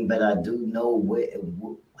development thing, but I do know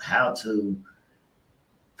how to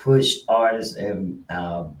push artists and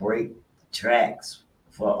break tracks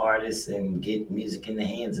for artists and get music in the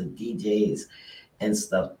hands of DJs and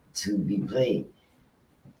stuff to be played.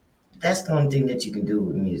 That's the only thing that you can do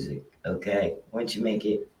with music, okay? Once you make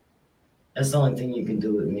it, that's the only thing you can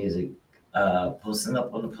do with music. Posting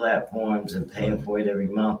up on the platforms and paying for it every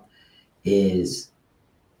month is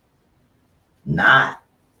not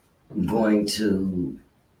going to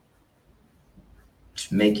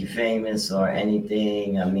make you famous or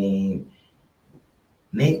anything. I mean,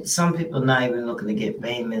 some people not even looking to get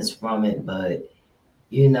famous from it, but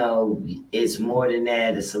it's more than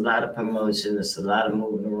that. It's a lot of promotion. It's a lot of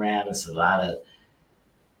moving around. It's a lot of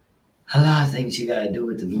things you gotta do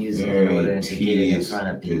with the music in order to get it in front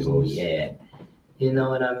of people. Yeah, you know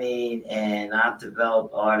what I mean. And I've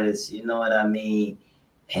developed artists. You know what I mean.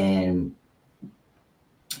 And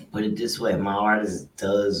put it this way, my artist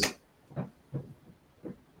does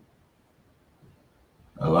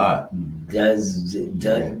A lot. does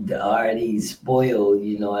already spoiled,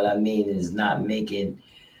 you know what I mean, is not making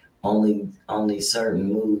only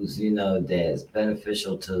certain moves, you know, that's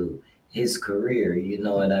beneficial to his career, you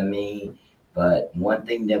know what I mean? But one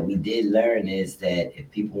thing that we did learn is that if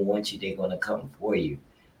people want you, they're gonna come for you.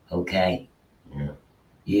 Okay? Yeah.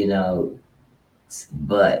 You know,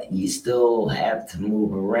 but you still have to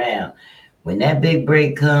move around. When that big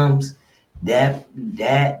break comes, that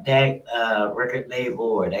record label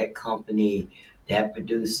or that company, that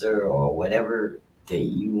producer or whatever that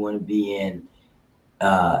you want to be in,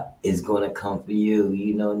 is going to come for you.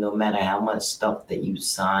 You know, no matter how much stuff that you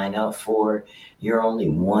sign up for, you're only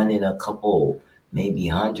one in a couple, maybe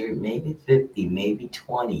 100, maybe 50, maybe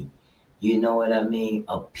 20. You know what I mean?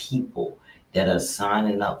 Of people that are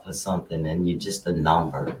signing up for something, and you're just a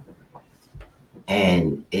number.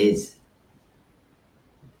 And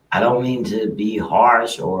I don't mean to be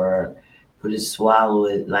harsh or put it, swallow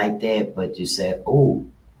it like that, but you say, oh,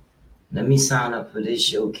 let me sign up for this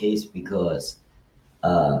showcase because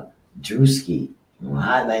Drewski,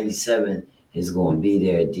 Hot 97 is going to be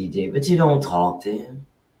there, DJ, but you don't talk to him.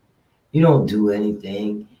 You don't do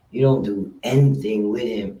anything. You don't do anything with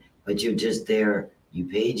him, but you're just there. You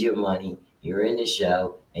paid your money. You're in the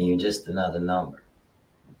show, and you're just another number.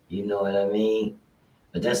 You know what I mean?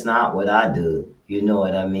 But that's not what I do. You know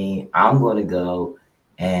what I mean? I'm going to go,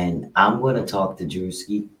 and I'm going to talk to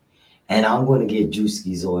Drewski, and I'm going to get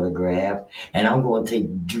Drewski's autograph, and I'm going to take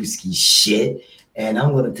Drewski's shit, and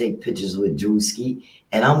I'm going to take pictures with Drewski,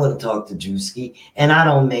 and I'm going to talk to Drewski, and I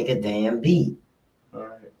don't make a damn beat. All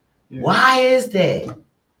right. Yeah. Why is that?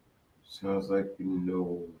 Sounds like you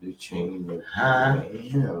know the chain of Huh?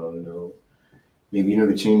 command. I don't know. Maybe you know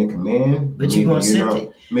the chain of command. But you're going to sit there.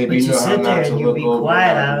 Maybe But you know how sit there not to and you look be over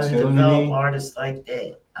quiet. an I don't develop opportunity. artists like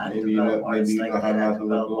that. I Maybe you develop know- artists maybe you like know how that. I not to look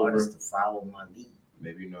develop artists over. to follow my beat.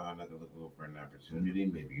 Maybe you know how not to look over an opportunity.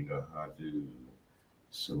 Maybe you know how to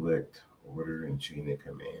select, order, and chain of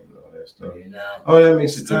command and all that stuff. You know? Oh, that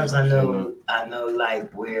makes a Sometimes difference. I know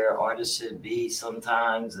like where artists should be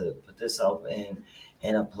sometimes, put themselves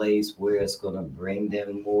in a place where it's gonna bring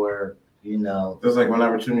them more, you know. It's like when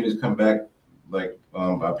opportunities come back, like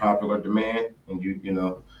by popular demand, and you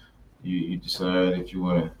know, you decide if you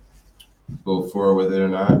want to go forward with it or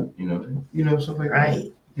not. You know, stuff like that.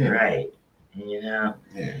 Right, Yeah. right. You know.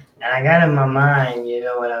 Yeah. And I got in my mind, you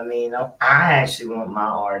know what I mean? I actually want my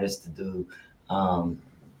artists to do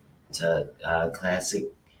classic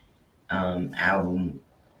album,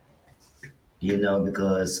 you know,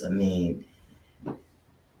 because I mean,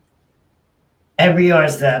 every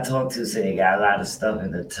artist that I talk to say they got a lot of stuff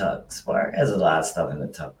in the tuck. Spark has a lot of stuff in the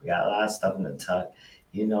tuck. We got a lot of stuff in the tuck.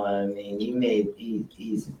 You know what I mean?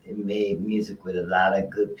 He's made music with a lot of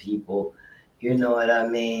good people. You know what I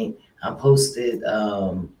mean? I posted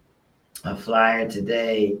a flyer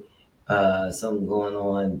today, something going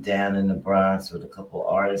on down in the Bronx with a couple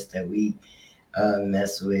artists that we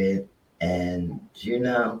mess with, and you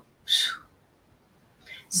know,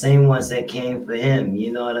 same ones that came for him.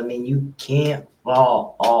 You know what I mean? You can't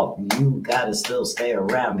fall off. You gotta still stay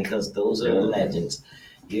around because those are the legends.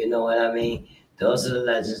 You know what I mean? Those are the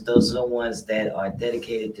legends. Those are the ones that are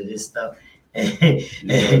dedicated to this stuff.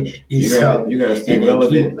 You gotta stay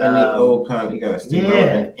relevant any old kind. You gotta stay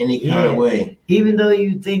relevant any kind of way. Even though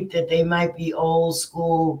you think that they might be old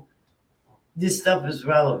school, this stuff is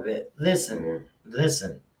relevant. Listen.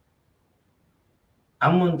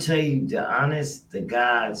 I'm gonna tell you the honest, the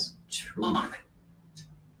God's truth.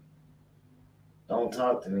 Don't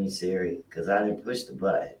talk to me, Siri, because I didn't push the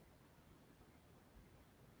button.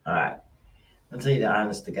 All right. I'll tell you the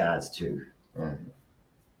honest to God's truth. Right.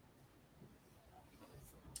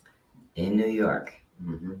 In New York,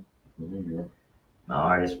 Mm-hmm. my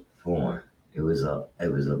artist performed. It was a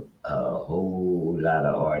whole lot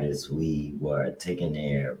of artists we were taken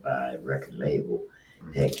there by a record label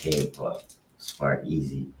that came for Spark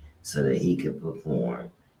Easy so that he could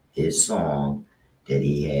perform his song that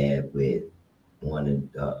he had with one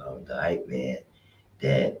of the hype man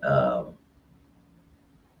that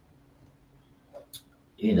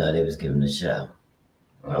you know, they was giving a show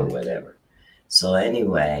or whatever. So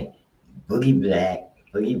anyway, Boogie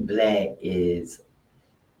Black is,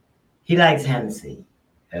 he likes Hennessy,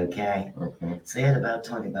 okay? So he had about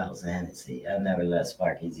 20 bottles of Hennessy. I never let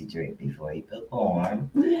Spark Easy drink before he performed.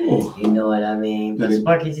 Ooh. You know what I mean? But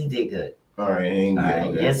Spark Easy did good. All right,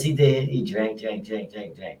 okay. Yes, he did. He drank.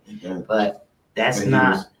 Okay. But that's But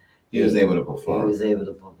not. He was able to perform. He was able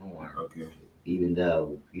to perform. Okay. Even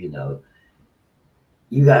though, you know,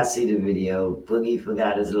 you guys see the video. Boogie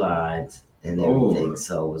forgot his lines. and everything.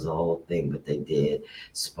 So it was a whole thing, but they did.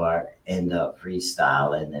 Spark end up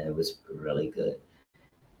freestyling, and it was really good.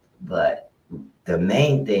 But the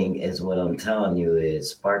main thing is what I'm telling you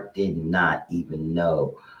is Spark did not even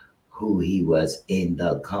know who he was in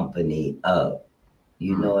the company of.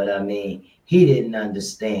 You know what I mean? He didn't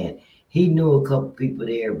understand. He knew a couple people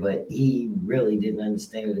there, but he really didn't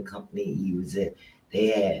understand the company he was in. They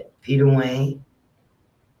had Peter Wayne.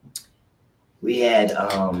 We had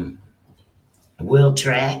Will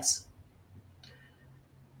Trax.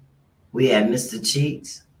 We had Mr.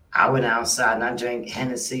 Cheeks. I went outside and I drank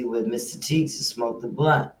Hennessy with Mr. Cheeks and smoked the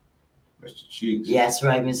blunt. Mr. Cheeks. Yeah, that's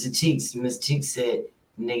right, Mr. Cheeks. Mr. Cheeks said,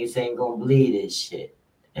 niggas ain't gonna believe this shit.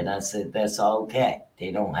 And I said, that's okay.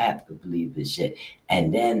 They don't have to believe this shit.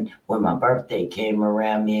 And then when my birthday came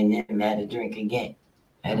around, me and him had a drink again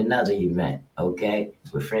at another event, okay?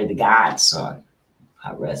 With Fred the Godson.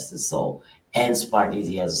 I rest his soul. And Spark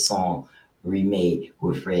Easy has a song remade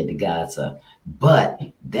with Fred the Godson. But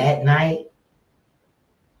that night,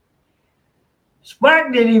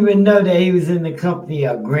 Spark didn't even know that he was in the company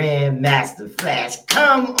of Grandmaster Flash.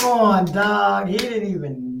 Come on, dog. He didn't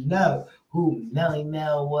even know who Melly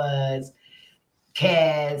Mel was,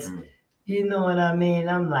 Kaz. You know what I mean?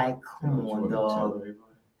 I'm like, come on, dog.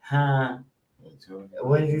 Huh?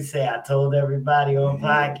 What did he say? I told everybody on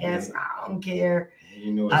podcast. I don't care.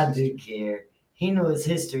 I do care. He knew his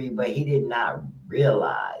history, but he did not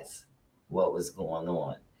realize what was going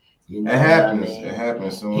on. You know it happens. What I mean? It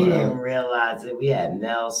happens. So he didn't realize it. We had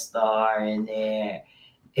Mel Star in there.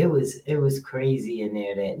 It was crazy in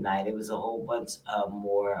there that night. It was a whole bunch of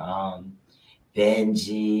more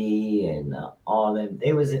Benji and all them.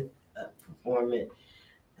 They was performing.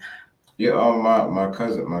 Yeah, my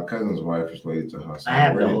cousin's wife is related to Hassan. I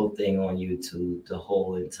have the whole thing on YouTube. The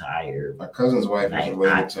whole entire. My cousin's wife is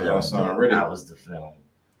related to Hassan Riddick. That was the film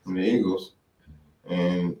From the Eagles,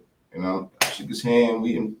 and shook his hand.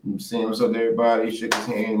 We saying what's up to everybody. Shook his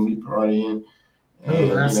hand. We partying. And, you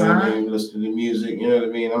know what I mean? Listening to music. You know what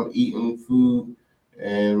I mean? I'm eating food,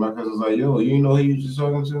 and my cousin's like, "Yo, you know who you just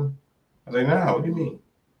talking to?" I was like, "Nah, what do you mean?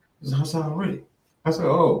 This is Hassan Riddick." I said,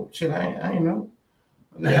 "Oh shit, I ain't know."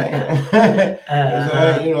 You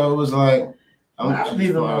know, it was like I'm just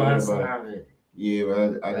yeah,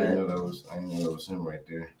 but I didn't know that was him right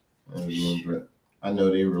there. But I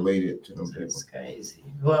know they related to them people. It's crazy.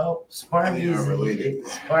 Well, Spark Easy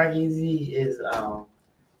is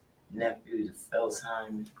nephew to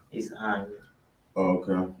Philsheimer. He's a Hyman. Oh,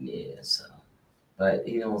 okay. Yeah, so but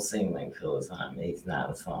he don't sing like Philsheimer. He's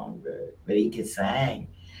not a songbird, but he can sing.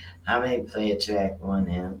 I may play a track on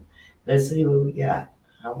him. Let's see what we got.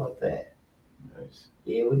 How about that? Nice.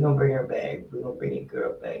 Yeah, we're gonna bring her back. We're gonna bring a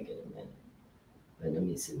girl back in a minute. But let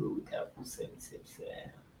me see what we got from 76.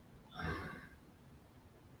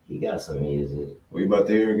 He got some music. We about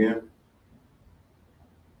to hear again?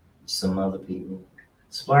 Some other people.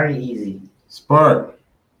 Spark Easy. Spark.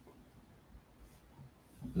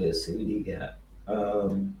 Let's see what he got.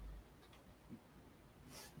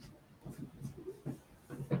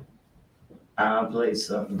 I'll play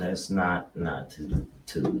something that's not too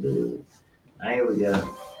good. Here we go.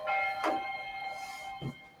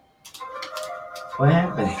 What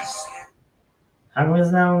happened? How come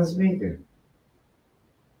it's not on the speaker?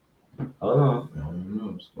 Hold on. I don't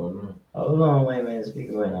know what's going on. Hold on, wait a minute.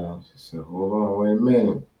 Speaker went on. She said, hold on, wait a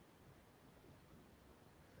minute.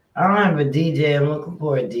 I don't have a DJ. I'm looking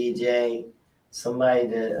for a DJ. Somebody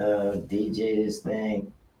to DJ this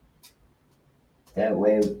thing. That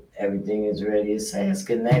way everything is ready. It says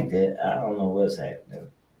connected. I don't know what's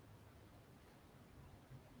happening.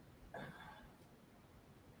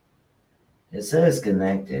 It says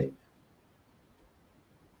connected.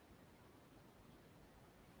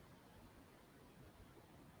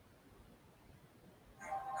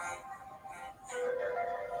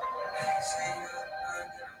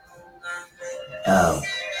 Oh.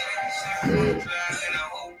 Good.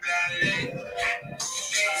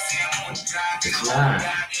 It's not.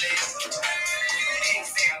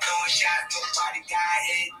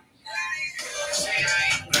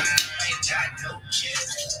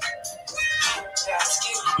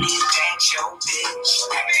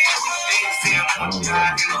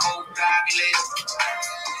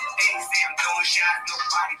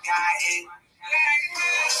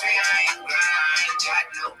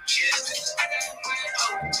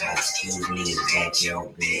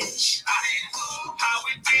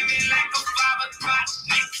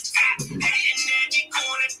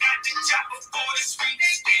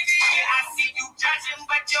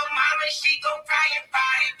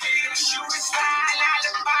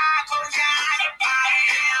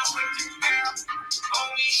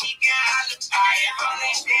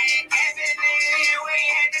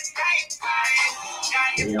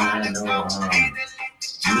 We don't have no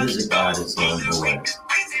music artists on board.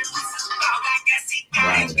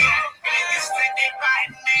 Right.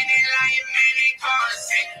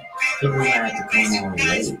 People have to come on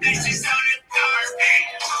late, man. You know what I mean?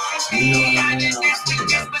 I was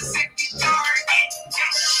thinking about that.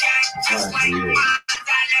 That's why it's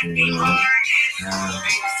weird. You know?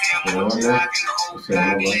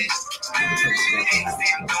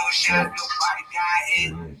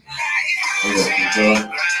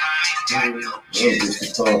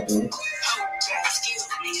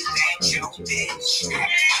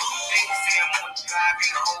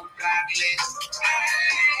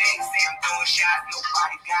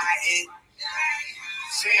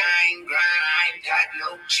 Say I ain't grind, I ain't got no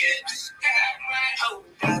chips. Hold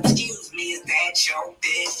up, excuse me, is that your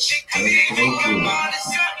bitch?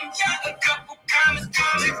 A couple comments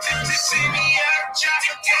coming to see me out, trying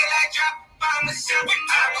to tell I drop by myself in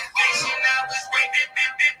my vacation. I was waiting,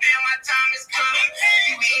 damn, my time is coming.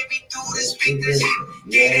 You hear me through the speakers,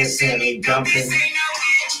 yeah, they say me dumping. This ain't no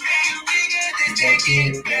bitch, man, you bigger than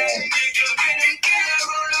Jackie, man.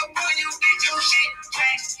 Roll up on you, get your shit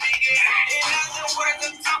back, nigga. In other words,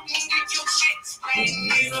 I'm talking, get your shit straight.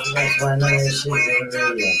 That's why none of that shit on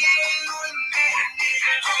radio.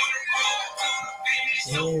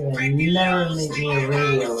 They will never make me a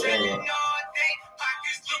radio edit.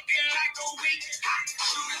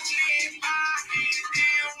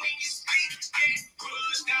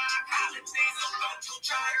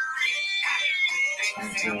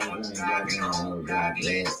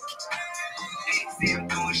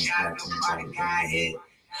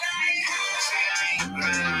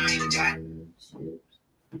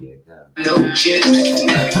 No chips.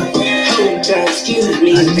 Hold up, excuse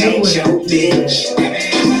me, is that your bitch?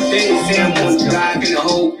 They say I'm on the block and the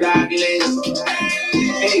whole block list.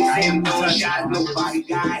 They say I'm throwing shots, nobody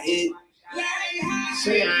got hit.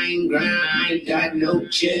 Say I ain't grind, I ain't got no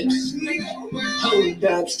chips. Hold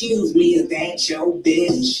up, excuse me, is that your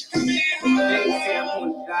bitch? They say I'm on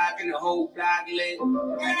the block and the whole block lit.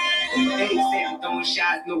 They say I'm throwing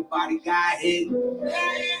shots, nobody got hit.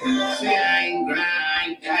 Say I ain't grind, I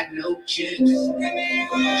ain't got no chips.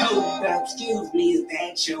 Hold up, excuse me, is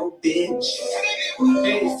that your bitch?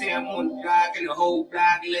 They say I'm on the block and the whole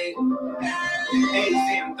block lit. They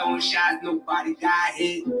say I'm throwing shots, nobody got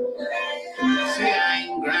hit. Say I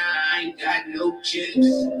ain't grind, I ain't got no chips.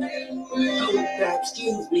 Hold up,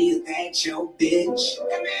 excuse me, is that your bitch?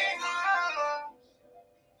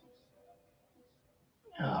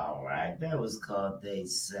 All right, that was called They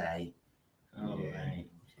Say. All right.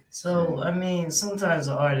 So, I mean, sometimes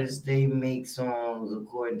artists, they make songs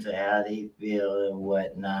according to how they feel and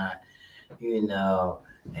whatnot, you know.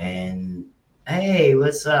 And, hey,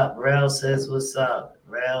 what's up? Rel says, what's up?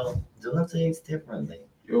 Rel, doing things differently.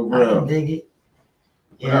 Yo, I bro. can dig it.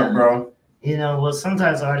 What up, bro? You know, well,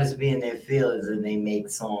 sometimes artists be in their feelings and they make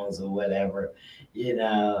songs or whatever. You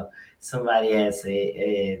know, somebody has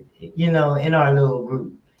a you know, in our little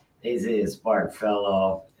group, they said his spark fell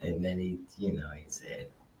off, and then he said,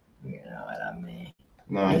 you know what I mean?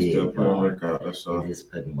 Nah, he's still putting work out. That's all. He's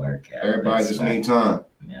just putting work out. Everybody just need time.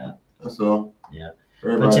 Yeah. That's all. Yeah.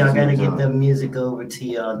 Everybody But y'all just gotta need get time. the music over to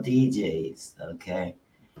y'all DJs, okay?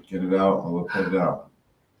 Get it out and we'll put it out.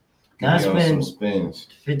 Now it's Give me been some spins.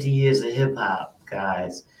 50 years of hip hop,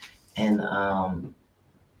 guys, and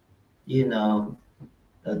you know,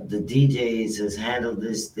 the DJs has handled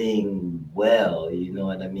this thing well, you know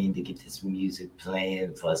what I mean, to get this music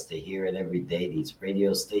playing for us to hear it every day. These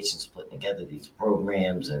radio stations putting together these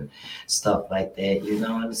programs and stuff like that, you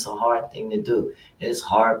know, and it's a hard thing to do. It's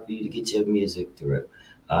hard for you to get your music through,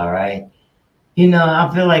 all right? You know,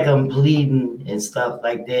 I feel like I'm pleading and stuff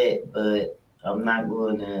like that, but I'm not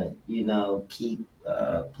going to, you know, keep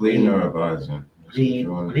Pleading or advising.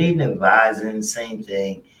 pleading, advising, same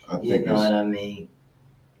thing, I you think know it's what I mean?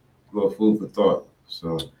 a little food for thought.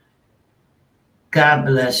 So God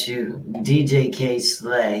bless you. DJ K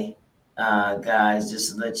Slay, guys,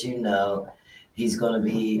 just to let you know, he's going to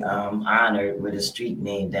be honored with a street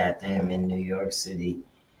named after him in New York City.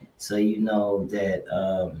 So you know that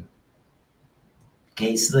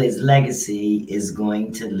K Slay's legacy is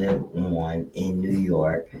going to live on in New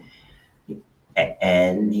York.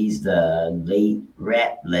 And he's the late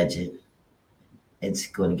rap legend. It's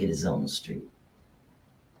going to get his own street.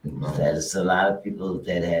 There's a lot of people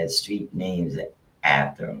that had street names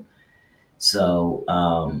after him. So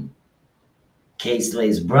K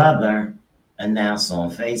Slay's brother announced on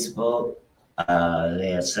Facebook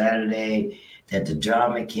last Saturday that the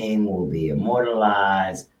Drama King will be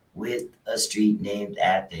immortalized with a street named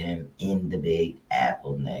after him in the Big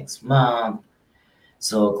Apple next month.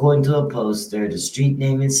 So, according to a poster, the street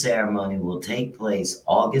naming ceremony will take place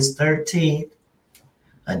August 13th,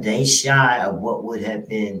 a day shy of what would have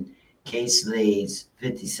been Kay Slade's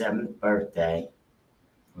 57th birthday.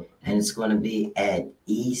 And it's going to be at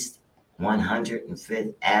East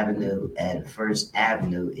 105th Avenue and 1st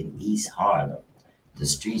Avenue in East Harlem. The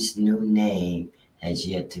street's new name has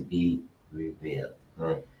yet to be revealed.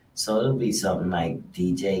 Right. So it'll be something like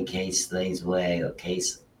DJ Kay Slade's Way or Kay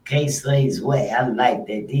Slade's Way. I like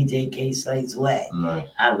that. DJ Kay Slade's Way. Nice.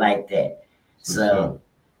 I like that. So,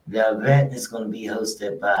 So the event is going to be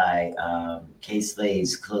hosted by Kay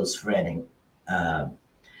Slade's close friend and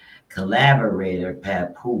collaborator,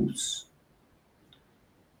 Papoose.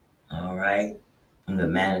 All right. And the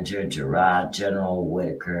manager, Gerard General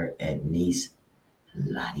Whitaker, and niece,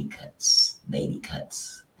 Lady Cuts.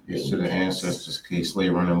 it's to the ancestors Kay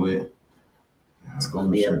Slade running with. It's going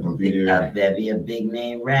to be a bevy of big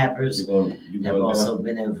name rappers. Have also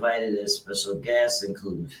been invited as special guests,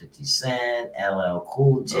 including 50 Cent, LL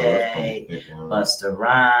Cool J, Busta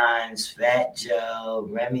Rhymes, Fat Joe,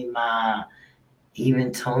 Remy Ma,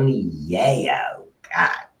 even Tony Yayo. God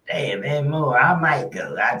damn, and more. I might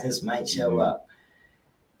go. I just might show up.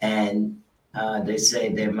 And they say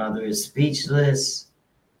their mother is speechless.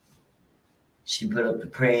 She put up the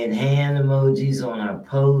praying hand emojis on her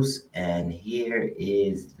post, and here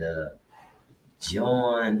is the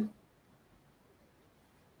John.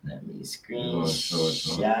 Let me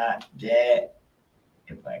screenshot that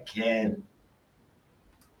if I can.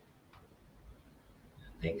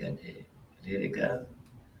 I think I did. Did it go?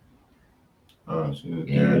 Oh, shit.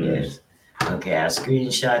 There it is. Okay, I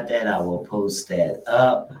screenshot that. I will post that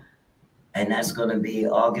up. And that's going to be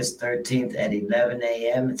August 13th at 11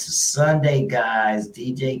 a.m. It's a Sunday, guys.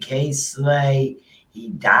 DJ Kay Slade,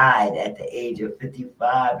 he died at the age of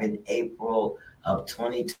 55 in April of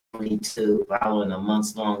 2022 following a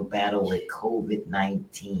months-long battle with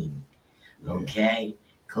COVID-19. Okay?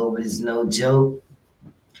 COVID is no joke.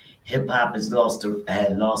 Hip-hop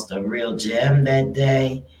had lost a real gem that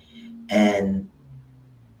day. And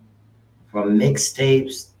from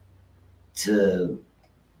mixtapes to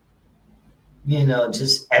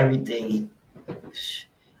just everything.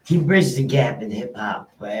 He bridged the gap in hip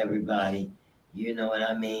hop for everybody. You know what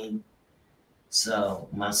I mean? So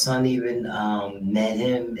my son even met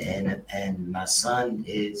him, and my son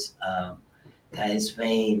is got his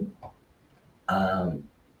fame on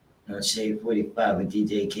Shade 45 with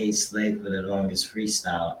DJ Kay Slade for the longest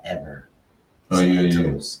freestyle ever. Oh,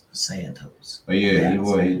 Santos. Oh, yeah,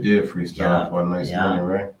 he did freestyle for a nice money,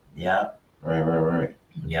 right? Yeah. Right.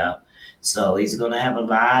 Yeah. So he's going to have a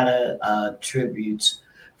lot of tributes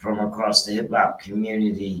from across the hip hop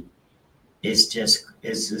community. It's just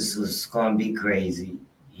going to be crazy,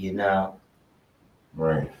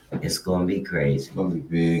 Right. It's going to be crazy. It's going to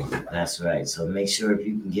be big. That's right. So make sure if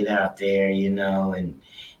you can get out there, and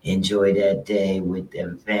enjoy that day with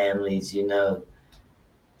them families,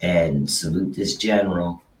 and salute this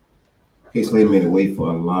general. Kay Slade made a way for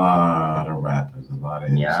a lot of rappers, a lot of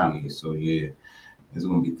MCs. Yeah. So yeah, it's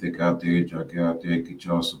gonna be thick out there. Y'all get out there, get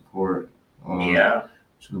y'all support. To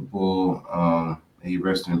the bull. He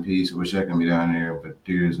rest in peace. I wish I could be down there, but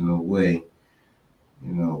there's no way.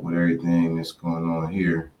 With everything that's going on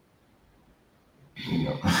here.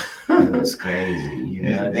 It was crazy.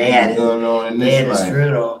 They had going on in this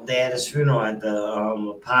funeral. They had his funeral at the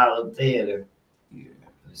Apollo Theater. Yeah.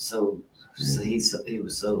 So he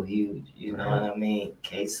was so huge. You know what I mean?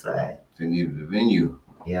 Kay Slade. They needed a venue.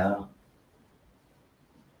 Yeah.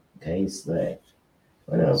 Kay Slade.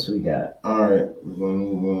 What else we got? All right, we're gonna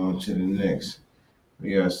move on to the next.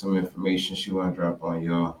 We got some information she want to drop on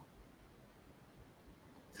y'all.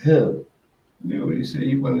 Who? Yeah, what you say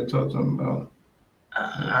you want to talk to him about?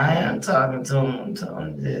 I am talking to him. I'm telling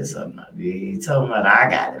him this. I'm not. You talking about I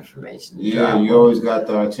got information. Yeah, you always got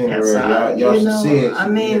the itinerary. Y'all should see it. I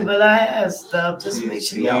mean, but I have stuff. Just make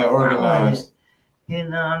sure y'all organized. I'm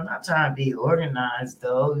not trying to be organized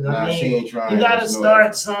though. She ain't trying. You gotta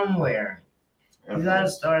start somewhere. You gotta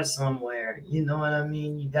start somewhere. You know what I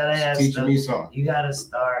mean? You gotta have teaching me something. You gotta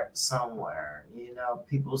start somewhere.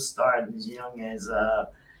 People start as young as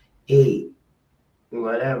 8,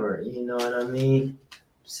 whatever. You know what I mean?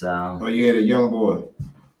 So. Oh yeah, the young boy.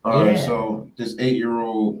 All right, so this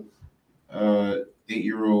 8-year-old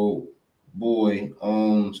boy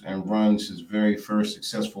owns and runs his very first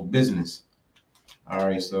successful business. All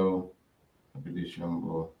right, so look at this young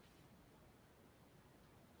boy.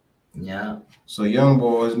 Yeah. So young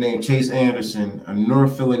boy is named Chase Anderson, a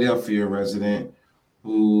North Philadelphia resident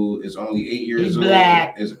who is only 8 years He's old,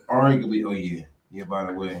 black. is arguably, by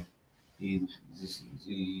the way, he's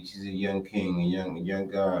a young king, a young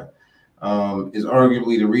god. Is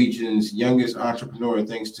arguably the region's youngest entrepreneur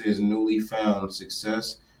thanks to his newly found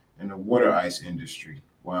success in the water ice industry.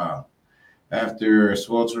 Wow. After a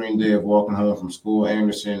sweltering day of walking home from school,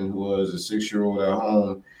 Anderson, who was a 6-year-old at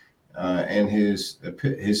home, and he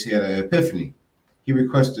had an epiphany. He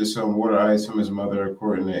requested some water ice from his mother,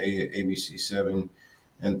 according to ABC7,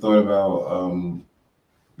 and thought about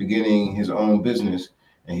beginning his own business.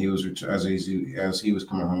 And he was as he was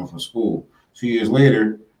coming home from school. 2 years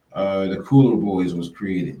later, the Cooler Boys was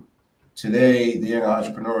created. Today, the young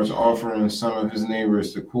entrepreneur is offering some of his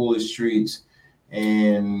neighbors the coolest treats,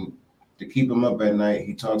 and to keep him up at night,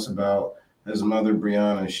 he talks about his mother,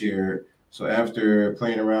 Brianna, shared. So after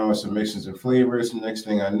playing around with some mixes and flavors, the next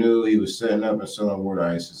thing I knew, he was setting up and selling water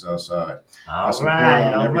ices outside. All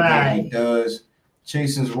right. He does.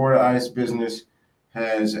 Chasen's water ice business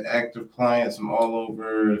has active clients from all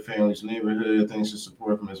over the family's neighborhood, thanks to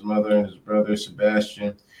support from his mother and his brother,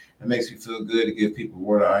 Sebastian. It makes me feel good to give people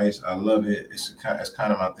water ice. I love it. It's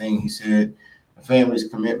kind of my thing, he said. The family's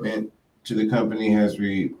commitment to the company has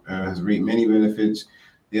reaped many benefits.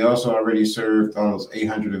 They also already served almost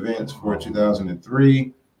 800 events for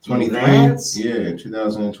 2023.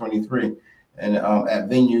 2023. And at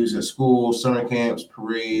venues, at schools, summer camps,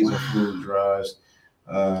 parades, and food drives.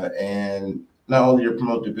 And not only to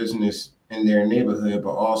promote the business in their neighborhood,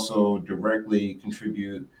 but also directly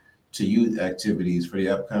contribute to youth activities for the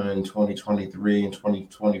upcoming 2023 and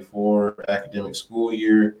 2024 academic school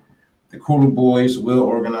year. The Cooler Boys will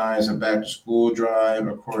organize a back-to-school drive,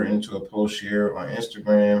 according to a post shared on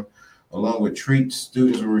Instagram. Along with treats,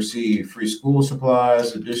 students will receive free school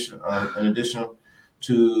supplies, in addition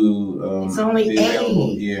to it's only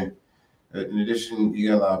 8. Yeah. In addition, you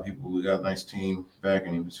got a lot of people. We got a nice team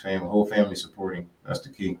backing him, his family, whole family supporting. That's the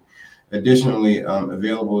key. Additionally,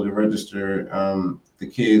 available to register the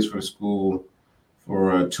kids for the school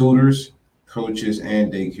for tutors, coaches,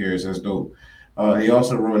 and daycares. That's dope. He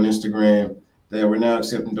also wrote on Instagram that we're now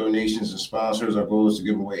accepting donations and sponsors. Our goal is to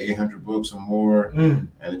give away 800 books or more, and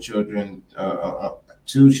the children,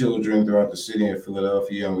 2 children throughout the city of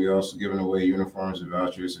Philadelphia. And we're also giving away uniforms and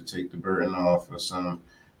vouchers to take the burden off of some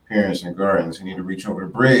parents and guardians who need to reach over the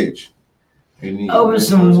bridge. Over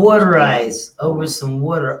some water ice.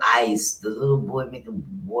 The little boy making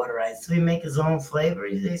water ice. So he make his own flavor,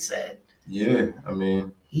 they said. Yeah, I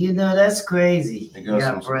mean, that's crazy. He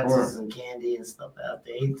got pretzels and candy and stuff out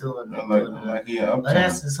there. He's doing that. But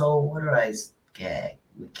that's his whole water ice gag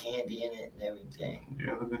with candy in it and everything.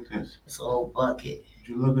 Yeah, look at this. It's a whole bucket. Did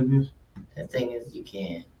you look at this? That thing is, you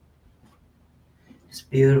can't. It's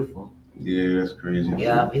beautiful. Yeah, that's crazy.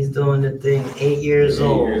 Yeah, he's doing the thing. 8 years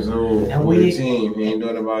old. 8 years old. And we team. He ain't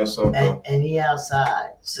doing it by himself. And he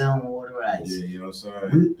outside selling water ice. Yeah, he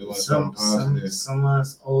outside doing something positive. Some of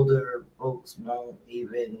us older folks won't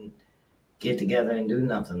even get together and do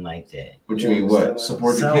nothing like that. What you mean? What?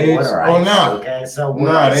 Support the kids? Oh no. Okay,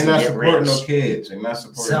 they're not supporting no kids. They're not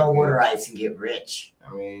supporting. Sell water ice and get rich.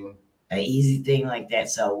 I mean, an easy thing like that,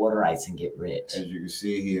 sell water ice and get rich. As you can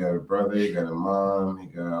see, he got a brother, he got a mom, he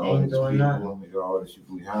got all these people. He got all these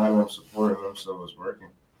people behind him, supporting him, so it's working.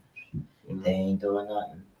 They ain't doing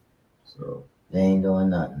nothing. So they ain't doing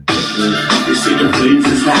nothing. You see the flames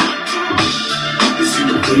is hot. You see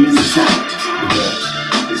the flames is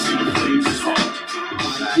hot. You see the flames is hot.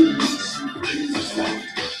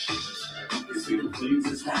 You see the flames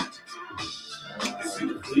is hot. You see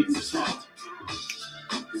the flames is hot.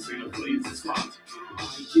 You see the flames is hot.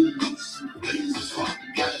 Flames is hot.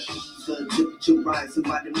 Gotta keep the temperature rising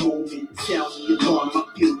by the moment. Sound the alarm, I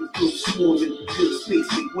feel the flow swarming. Feel the space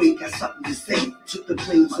make way, got something to say. Took the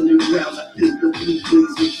flames on the ground, I feel the blue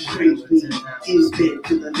blaze make you crave me. In bed,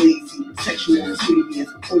 feeling lazy, sexual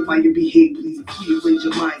experience. Oh, by your behavior, rearrange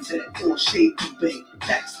your mindset or shape you, babe.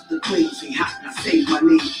 Backs to the flames, say hot, and I say my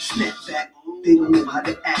name. Snap back, they don't know how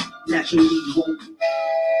to act. Naturally, won't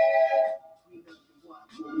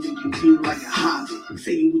make you feel like a hobbit.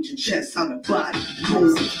 Say it with your chest on the body.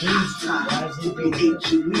 Bones and fleas time. You be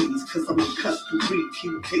ancient knees, cause I'm a custom breed.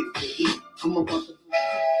 You take the heat. I'm about to.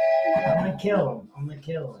 I'm gonna kill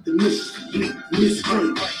him. The mission complete. Miss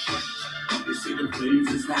Flame. You see the flames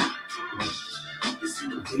is hot. You see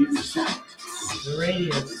the flames is hot. The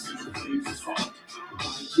radio. You see the flames is hot. You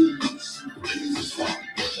see the flames is hot.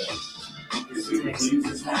 You see the flames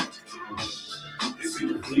is hot. You see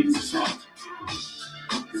the flames is hot.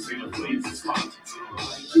 You see the flames is hot.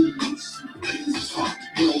 Flames is hot.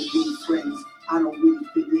 They don't be friends. I don't really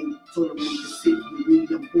fit in. Told them to sit with me.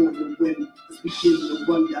 I'm born to win. Let's begin to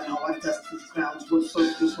run down how I dust these clowns. One so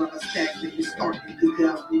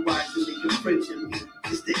friends and me.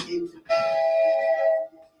 It's the end.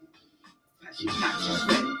 She got you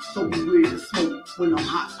sweat, so we weird to smoke. When I'm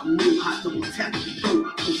hot, I'm real hot, double tap the throat.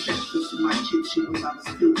 No steps in my kitchen without a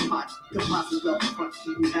steel pot. Deposits up front,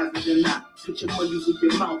 so you have it or not. Put your money with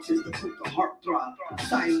your mouth just to put the heart throb.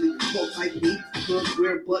 Silent talk like me, girls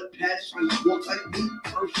wear butt pads, trying to walk like me.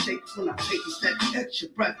 Earth shakes when I take a step, catch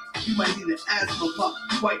your breath. You might need an asthma pop,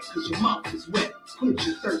 white cause your mouth is wet. Quench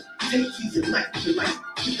your thirst, take these and light your life.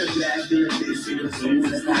 Get the bag in the day, see the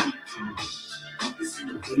flames is hot. You see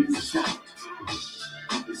the flames is hot.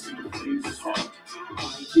 You see the flames is hot.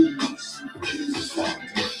 Why didn't you see the flames is hot?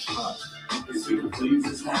 You see the flames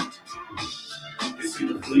is hot. You see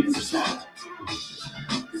the flames is hot.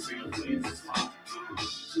 You see the flames is hot.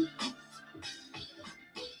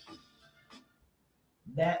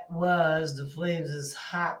 That was The Flames is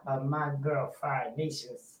Hot by my girl Fire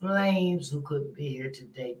Nation Flames, who couldn't be here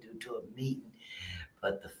today due to a meeting.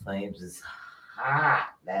 But The Flames is hot.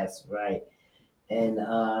 That's right. And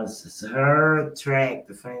her track,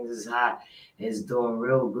 The Flames is Hot, is doing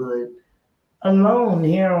real good. Alone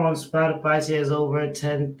here on Spotify, she has over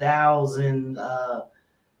 10,000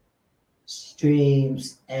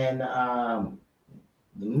 streams and a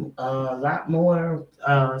lot more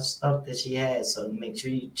stuff that she has. So make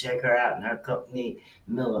sure you check her out and her company,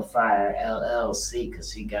 Miller Fire LLC,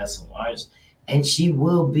 because she got some artists. And she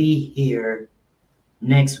will be here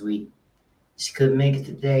next week. She couldn't make it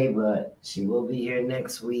today, but she will be here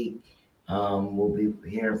next week. We'll be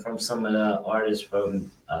hearing from some of the artists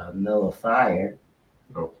from Miller Fire.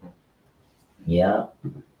 Okay. Yeah.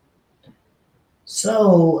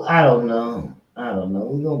 So I don't know.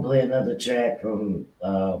 We're gonna play another track from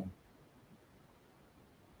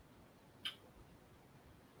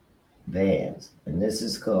Vans, and this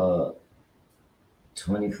is called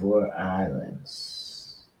 24 Islands.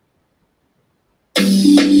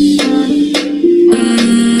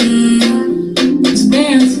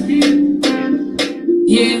 Spans.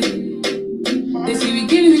 Yeah. They see me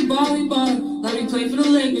giving me ball. Let me play for the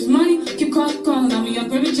Lakers. Money, keep calling. I'm a young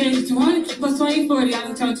baby, change 200 plus 2040. I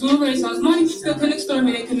done turned to a race. House money, still couldn't extort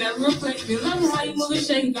me. They could never replace me. Love how you move and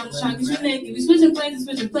shake. I'm just trying to get you naked. We switching places.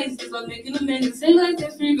 It's like making amazing. Say like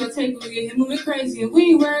that free, go take it. We get him moving crazy. And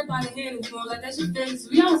we ain't worried about the head. It's more like that shit face.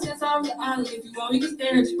 We all sense out of the island. If you want, we can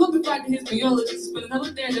stare. Just book the fact that his Viola just spin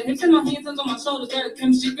another there. The hips in my hands, hands on my shoulders. They're the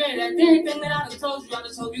chemistry great. That everything that I done told you, I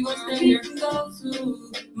just hope you gon' stay here. Go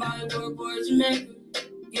to my board, Jamaica.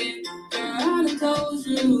 Yeah, girl, I done told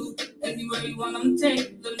you. Anywhere you want, I'm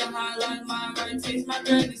take. Live the high life, my right taste, my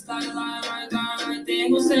dirty style, line right, gone right there.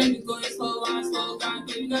 Ain't gon' save me, going slow, slow, grind,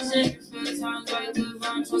 baby, got shake. Feel the times right to the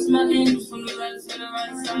vibe. Trust my angels from the left to the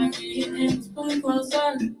right side. Yeah, angels, pull me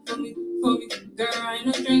closer, for me. Girl, I ain't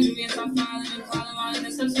no stranger, me and I'm falling and calling my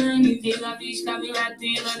name, subterranean. Villa Beach got me wrapped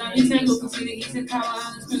in, learn how you tangle. Can see the east and Tower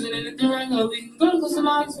Islands, cruising in the Durango. We can go to Costa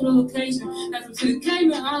Maya to the location. That's to the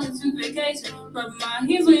Cayman Islands to vacation. Rubbing my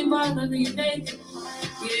hands on your body, loving you naked.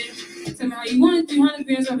 Yeah, tell me how you want it, 300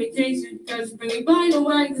 bands on vacation. Girl, just bring your body, don't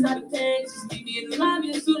worry, cause I done paid. Just meet me in the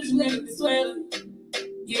lobby as soon as you let it be swelling.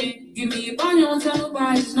 Yeah, give me your body, don't tell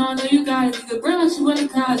nobody. Just know I know you got it. You could bring like you went to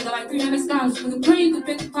college. Got like 300 scholars. You can play, you can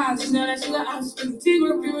pick the pots. Just know that you got out. Just bring the tea,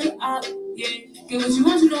 we're free with it out. Yeah, get what you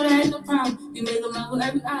want, you know that ain't no problem. You make a love with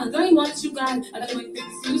every island. Girl, you want it, you got it. I gotta make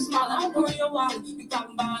things see you smile. I don't pour in your wallet. You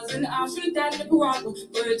popping bottles in the aisle. Shoot that in the Paraguay.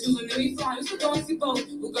 Go ahead, choose and then we fly. You should go and see both.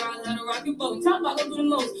 Well, girl, let her rock your boat. Talk about go do the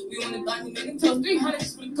most. We want it black and making toast. 300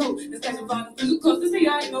 just for the coat. Let's catch a vibe through the coast. They say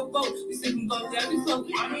I ain't no boat. We sipping boats every float.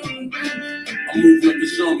 I move like a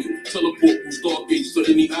shaman, teleport from Stargates to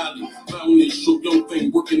any island. Found this shook young thing,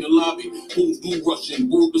 work in the lobby. Fools do rushing,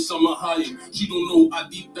 word to summer higher. She don't know I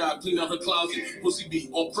deep dive, clean out her closet. Pussy be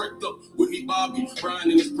all cracked up, Whitney Bobby. Brian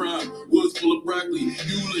in his prime, woods full of broccoli.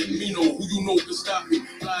 You let me know who you know can stop me.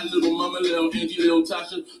 Fly little Mama Lil, Angie Lil,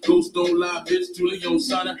 Tasha. Ghost don't lie, bitch, Julie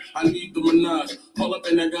Osana. I need the menage. Call up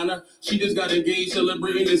in Ghana. She just got engaged,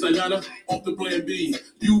 celebrating in Sayana. Off the plan B.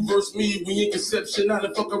 You versus me, we in conception. Not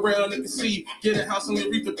to fuck around and conceive. Get a house on the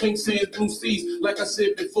reef, the pink sands, blue seas. Like I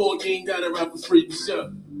said before, you ain't got it right for free.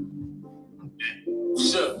 Shut.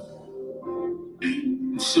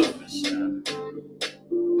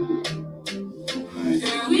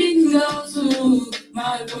 Girl, we can go to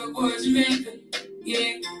my board, Jamaica.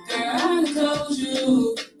 Yeah, girl, I done told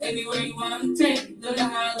you. Anywhere you want, I'm take. Live the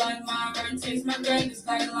high life, my right taste, my greatest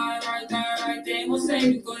like a line right there. Ain't gon' save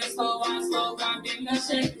me, go that slow, grind, baby, not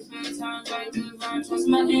shake. Feel the times right to the vibe. Trust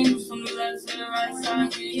my angels from the left to the right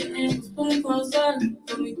side. Yeah, your angels, pull me closer,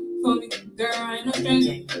 for me. Girl, I ain't no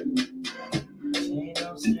stranger. Ain't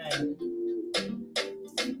no stranger.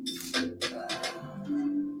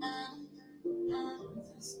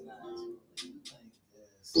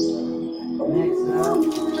 Next up, we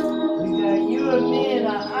got You and Me in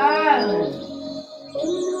an Island.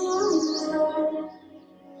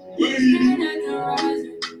 Staring at the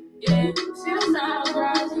horizon, yeah, see the stars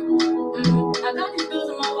rising. I got these bills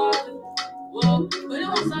in my wallet, whoa, but it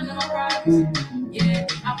won't sign to my problems. Yeah,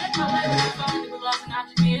 I bet my life is fun, nigga lost and I'm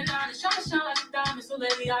just being honest. Trying to shine like a diamond, so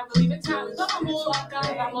lately I believe in talent. But I'm more like God,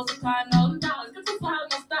 I'm multiplying all them dollars. Get too fly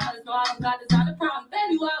with no stylist, no, I don't got designer problem.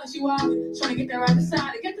 Baby, wild, she wild, trying to get that right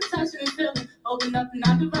beside it. Get the touching and feeling, open up and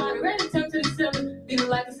not divide it. Ready to turn to the ceiling, feeling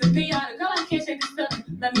like it's a pinata. Girl, I can't shake this feeling.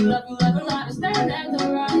 Let me love you, love and lie. Staring at the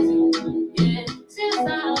horizon, yeah, see the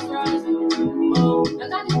stars rising. Whoa, I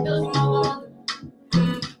got these bills in my wallet,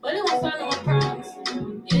 but it won't sign on my promise.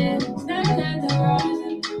 Yeah, staring at the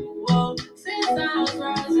horizon. Whoa, see the stars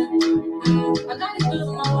rising. I got these bills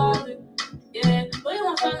in my wallet. Yeah, but it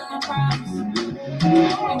won't sign on my promise. Girl,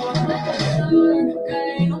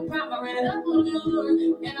 ain't no problem. I ran it up a little more,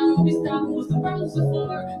 and I won't be stopping. What's the purpose of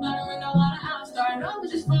for? I done ran a lot of hours, starting over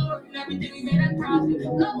just for, and everything we made that profit.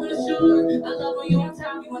 Love on the shore, I love when you on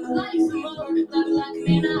top. You wanna like some more. Love you like an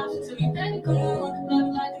main option to me, baby, come on. Love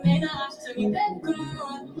you like an main option to me, baby, come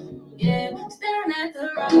on. Yeah, staring at the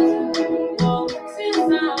horizon. Whoa, see the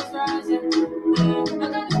stars rising. I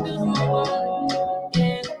got these bills in my wallet.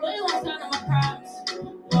 Yeah, but it won't sign on my promise.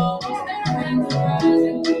 Whoa, staring at the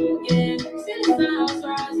horizon. Yeah, see the stars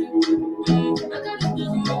rising. I got these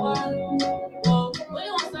bills in my wallet. Whoa, but it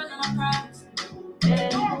won't sign on my promise. Yeah,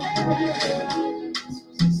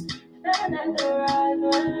 staring at the horizon.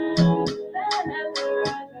 Staring at the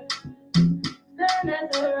horizon. Staring at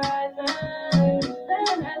the horizon. Staring at the horizon.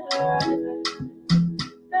 Staring at the horizon.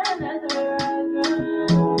 Staring at the horizon.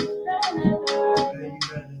 Staring at the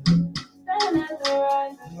horizon. Staring at the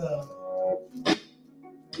horizon.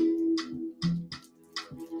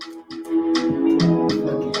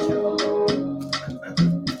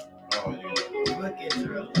 Look at you.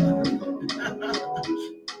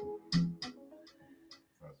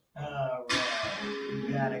 All right,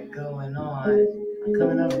 we got it going on.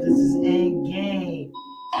 Coming up, this is End Game.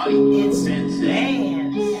 It's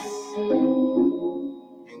bands.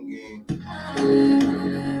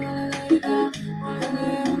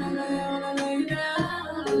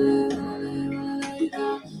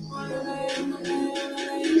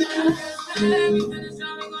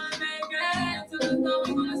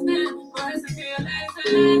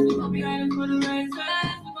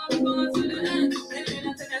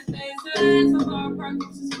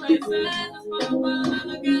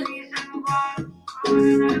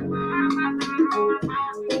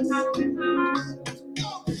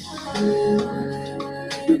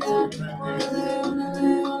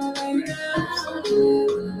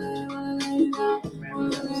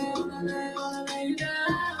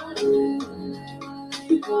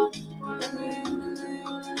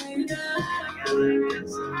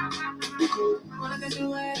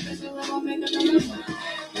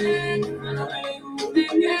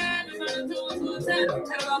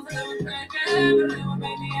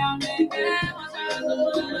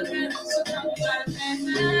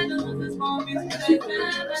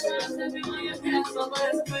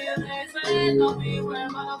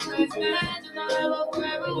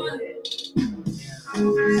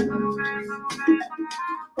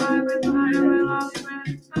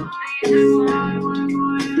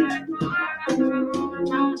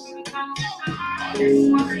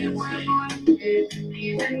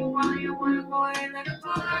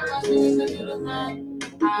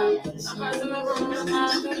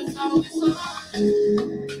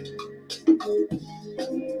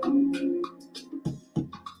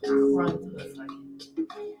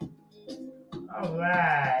 All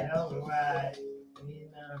right. You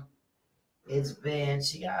know, it's been,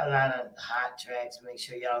 she got a lot of hot tracks. Make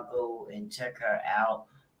sure y'all go and check her out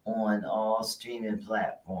on all streaming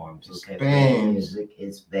platforms. Okay, Bands. Music,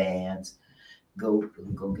 it's Bands. Go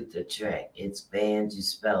get the track. It's Bands. You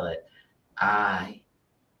spell it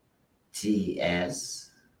ITS.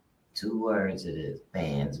 2 words it is.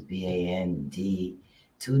 Bands. BAND.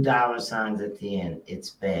 $2 signs at the end. It's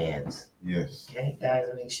Bands. Yes. Okay, guys,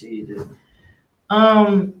 make sure you do.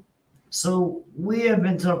 So we have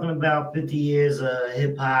been talking about 50 years of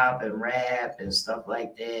hip hop and rap and stuff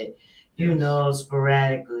like that. You know,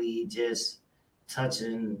 sporadically, just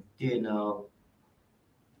touching. You know,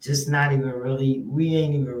 just not even really. We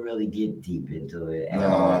ain't even really get deep into it at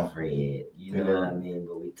all, Fred. You know what I mean?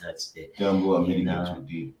 But we touched it. Don't go up You and know. get too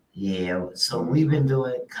deep. Yeah, so we've been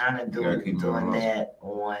doing keep doing that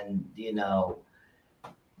on, you know,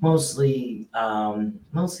 mostly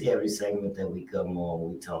every segment that we come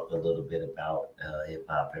on, we talk a little bit about hip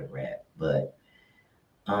hop and rap. But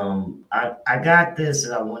I got this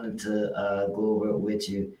and I wanted to go over it with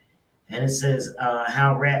you. And it says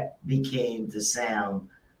how rap became the sound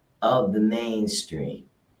of the mainstream.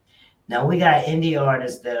 Now we got indie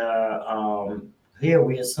artists that are here.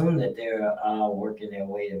 We assume that they're working their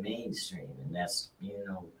way to mainstream, and that's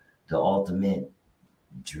the ultimate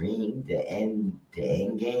dream, the end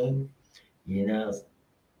game. You know,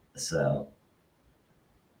 so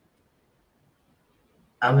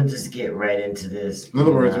I'm gonna just get right into this. In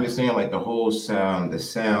other words, we're saying like the whole sound, the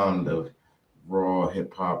sound of raw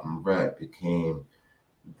hip hop and rap became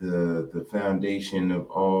the foundation of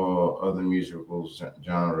all other musical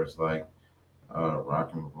genres like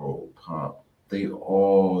rock and roll, pop. They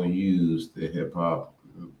all use the hip hop,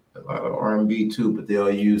 a lot of R&B too, but they all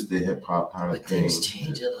use the hip hop kind of But thing. things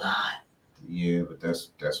change a lot. Yeah, but that's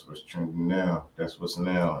what's trending now. That's what's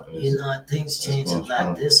now. Things change a going lot.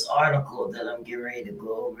 strong. This article that I'm getting ready to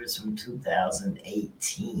go over is from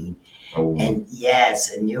 2018. Oh, And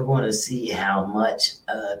yes, and you're going to see how much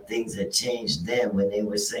things had changed then when they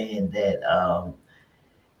were saying that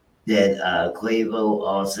Quavo,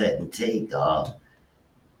 Offset, and Takeoff,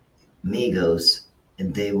 Migos,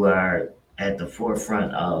 and they were at the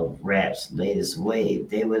forefront of rap's latest wave.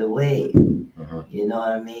 They were the wave. uh-huh. You know what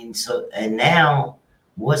I mean? So, and now,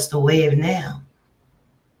 what's the wave now?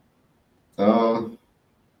 I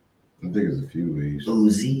think it's a few ways.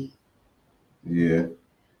 Uzi. Yeah.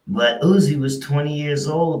 But Uzi was 20 years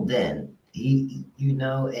old then.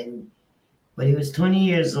 And when he was 20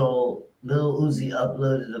 years old, Lil Uzi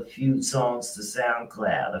uploaded a few songs to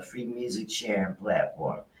SoundCloud, a free music sharing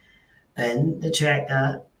platform. And the track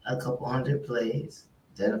got a couple hundred plays,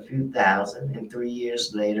 then a few thousand, and 3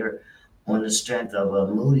 years later, on the strength of a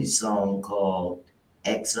Moody song called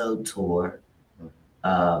EXO Tour,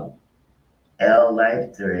 L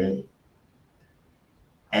Life 3,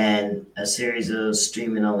 and a series of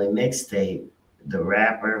streaming only mixtape, the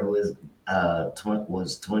rapper who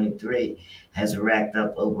was 23 has racked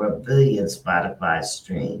up over 1 billion Spotify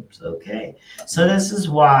streams. Okay, so this is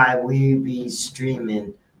why we be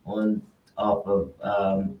streaming off of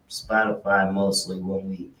Spotify mostly when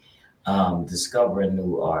we discover a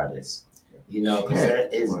new artist. Because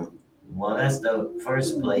that's the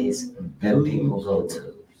first place that people go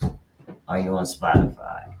to. Are you on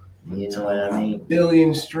Spotify? You know what I mean? 1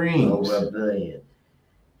 billion streams. Over 1 billion.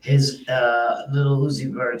 His Little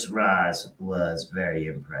Uzi Vert's rise was very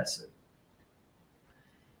impressive.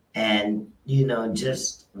 And,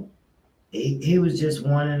 just he was just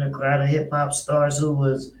one in a crowd of hip hop stars who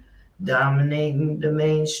was dominating the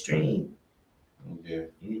mainstream.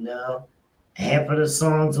 Yeah. Half of the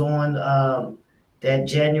songs on that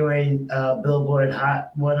January Billboard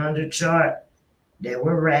Hot 100 chart, they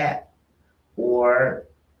were rap or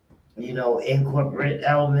incorporate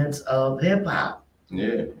elements of hip hop.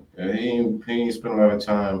 Yeah. He ain't spent a lot of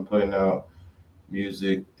time putting out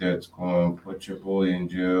music that's going to put your boy in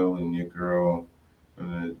jail and your girl,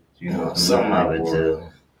 some of it too.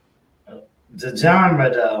 The genre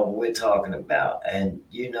though we're talking about, and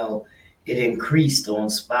it increased on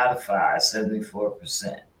Spotify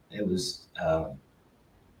 74%. It was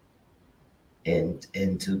in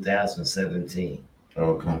 2017.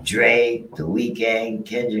 Okay. Drake, The Weeknd,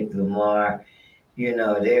 Kendrick Lamar,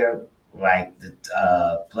 they're like the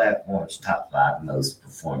platform's top 5 most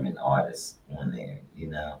performing artists on there,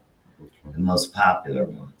 the most popular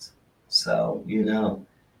ones. So,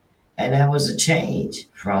 and that was a change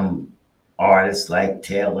from artists like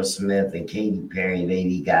Taylor Swift and Katy Perry,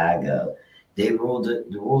 Lady Gaga. They ruled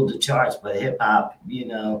the charts, but hip hop,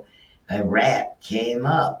 and rap came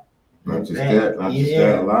up. Not just that.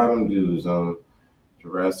 A lot of them dudes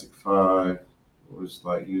Jurassic 5 was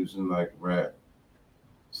like using like rap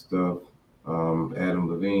stuff. Adam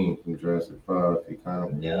Levine from Jurassic 5, he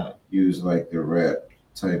kind of used like the rap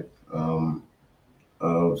type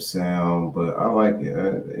of sound, but I like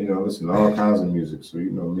it. Listen to all kinds of music, so you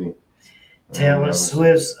know me. Taylor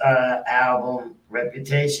Swift's album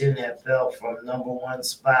Reputation had fell from #1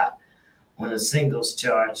 spot on the singles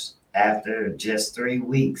charts after just 3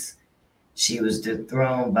 weeks. She was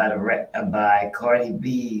dethroned by Cardi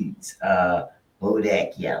B's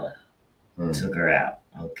Bodak Yellow. Took her out,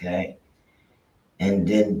 okay? And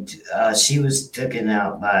then she was taken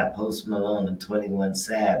out by Post Malone and 21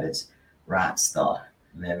 Savage, Rockstar.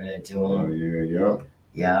 Remember that too? Oh, yeah.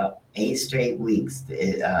 Yeah, 8 straight weeks,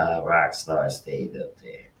 Rockstar stayed up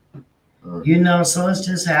there. So it's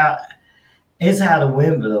just how the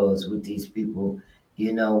wind blows with these people,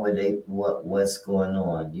 what's going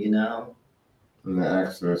on, And the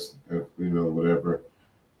access of, whatever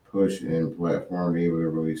push and platform able to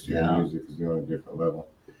release your music is on a different level.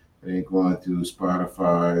 It ain't going through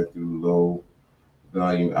Spotify, through low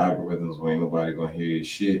volume algorithms where ain't nobody gonna hear your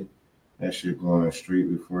shit. That shit going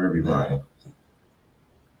straight before everybody.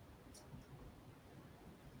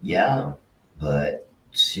 Yeah, but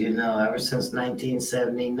ever since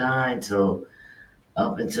 1979 till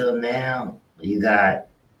up until now, you got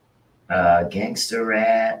gangster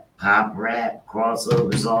rap, pop rap,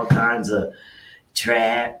 crossovers, all kinds of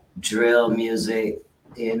trap, drill music,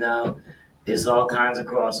 there's all kinds of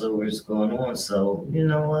crossovers going on. So, you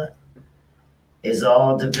know what? It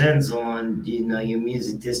all depends on, your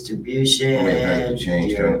music distribution, I mean, it has to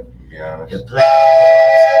change, your to be honest. your platform.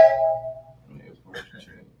 Yeah, it's supposed to change.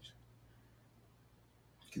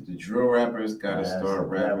 The drill rappers gotta start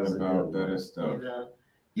rapping about better stuff.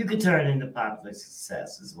 You could turn into popular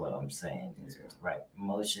success, is what I'm saying. Right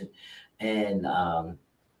promotion, and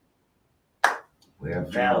we're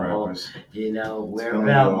available. We're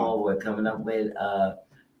available. We're coming up with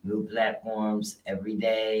new platforms every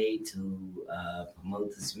day to promote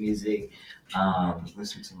this music.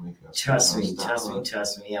 Listen to me. Trust me.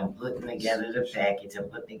 I'm putting together the package.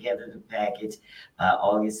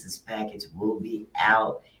 August, this package will be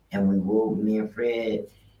out, and me and Fred,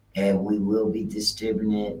 and we will be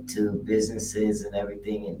distributing it to businesses and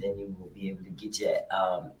everything, and then you will be able to get your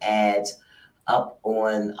ads up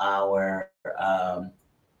on our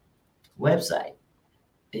website.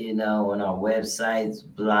 On our websites,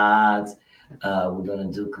 blogs. We're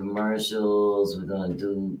gonna do commercials. We're gonna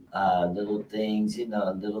do little things,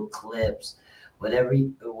 little clips, whatever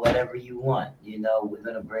you want. We're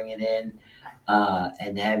gonna bring it in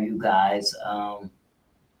and have you guys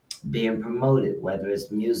being promoted, whether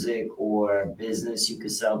it's music or business. You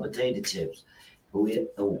could sell potato chips,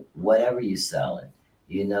 whatever you're selling.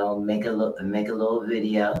 Make a little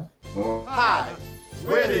video. Hi,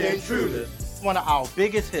 we're the Intruders. One of our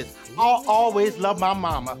biggest hits. I'll always love my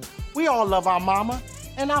mama. We all love our mama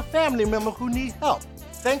and our family member who need help.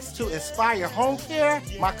 Thanks to Inspire Home Care,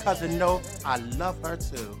 my cousin knows I love her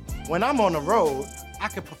too. When I'm on the road, I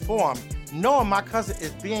can perform knowing my cousin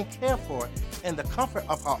is being cared for in the comfort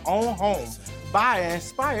of her own home by an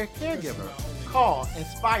Inspire caregiver. Call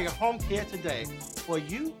Inspire Home Care today for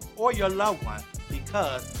you or your loved one,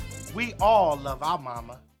 because we all love our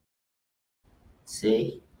mama.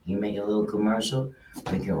 See, you make a little commercial,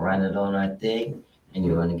 we can run it on our thing, and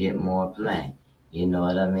you're gonna get more play. You know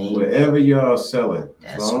what I mean? Whatever y'all selling,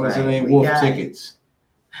 as long as it ain't wolf tickets.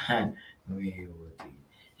 And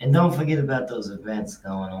don't forget about those events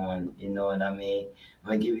going on. You know what I mean?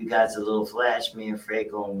 I'm gonna give you guys a little flash. Me and Fred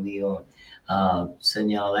gonna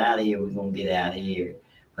send y'all out of here. We're gonna get out of here.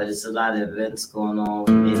 But it's a lot of events going on.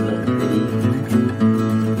 We made a little video.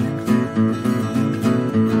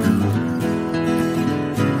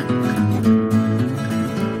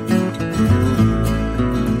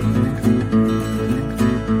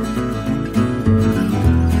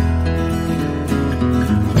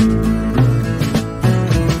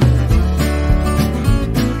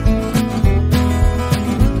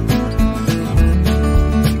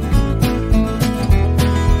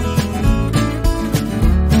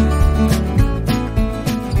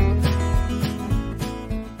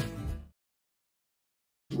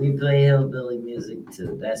 We play hillbilly music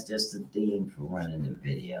too. That's just the theme for running the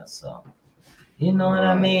video. So, you know what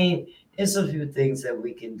I mean? It's a few things that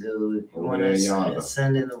we can do. If you want to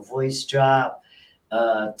send in a voice drop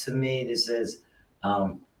to me that says,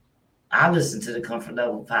 I listen to the Comfort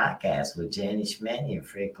Level podcast with Jenny Schmanny and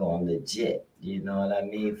Frick on Legit. You know what I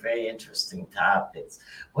mean? Very interesting topics.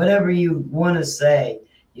 Whatever you want to say,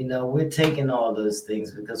 we're taking all those things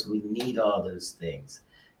because we need all those things.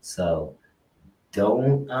 So,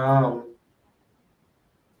 don't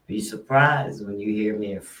be surprised when you hear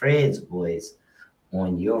me and Fred's voice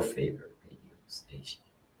on your favorite radio station.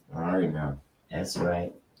 All right now. That's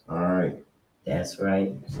right. All right. That's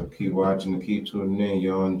right. So keep watching and keep tuning in.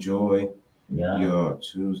 Y'all enjoy your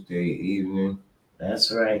Tuesday evening.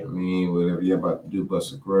 That's right. I mean, whatever you're about to do,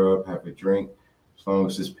 bust a grub, have a drink, as long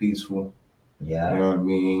as it's peaceful. Yeah. You know what I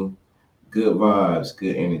mean? Good vibes,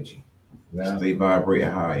 good energy. Yeah. Stay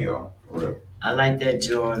vibrating high, y'all. For real. I like that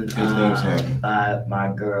joint by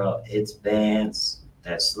my girl, It's Bands,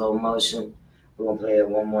 that slow motion. We're going to play it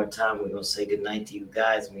one more time. We're going to say goodnight to you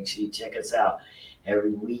guys. Make sure you check us out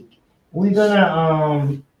every week. We're going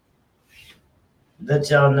to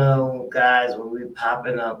let y'all know, guys, we'll be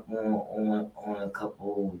popping up on a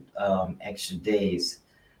couple extra days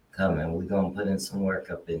coming. We're going to put in some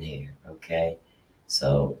work up in here, okay?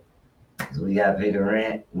 So we got to pay the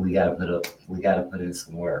rent. We got to put in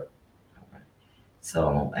some work.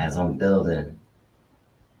 So as I'm building,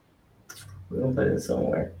 we're gonna put it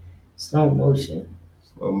somewhere. Slow motion.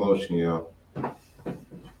 Slow motion, y'all.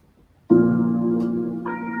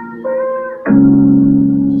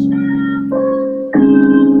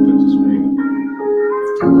 Put the screen up.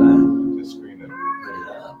 Put the screen up. Put it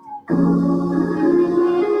up.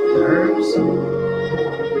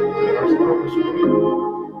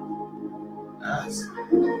 Us.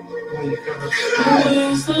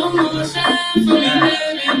 Slow motion for me,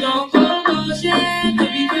 baby, don't go motion.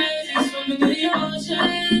 Baby, crazy, swimming in the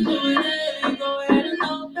ocean. Do it, baby, go ahead and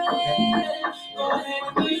open. Go ahead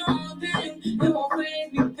and do your own thing. It won't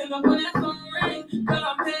faze me. Pick up when that phone ring. Girl,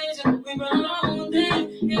 I'm patient. We run our own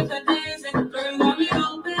thing. If the dancing, girl, you got me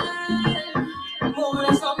open. Moving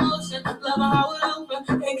in slow motion. Love how it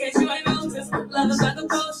open. In case you ain't noticed. Love is like a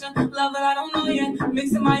potion. Love that I don't know yet.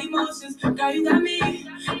 Mixing my emotions. Girl, you got me.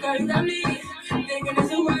 Girl, you got me. Thinking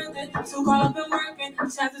is it worth it? Too caught up in working.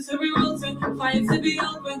 Chances to reroute. Fire to be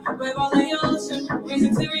open. Wave all in your ocean.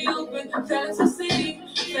 Reason to reopen. Better to see.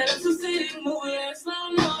 Better to see. Moving in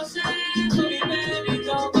slow motion. To me, baby,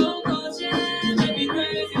 don't go coaching. Baby,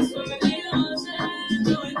 crazy. Swimming in the ocean.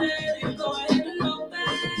 Do it, baby. Go ahead and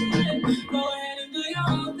open. Go ahead and do your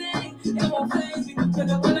own thing. It won't faze me. Pick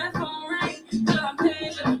up when that phone ring. Girl, I'm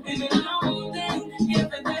patient. Living in my own thing. If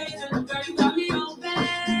the danger. Girl, you got me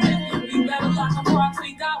open. You better lock up before I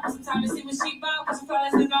tweak out. Sometimes you see what she bout. Cause you feel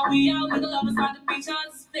like sleep out, we out. Nigga love is not the beach on.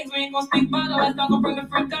 Things we ain't gon' speak about. Otherwise, not gon' bring the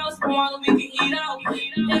freak out. So on we can eat out.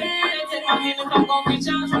 Yeah, take my hand if I'm gon' reach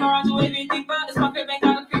out. Tryna ride your wave and deep out. This my crib ain't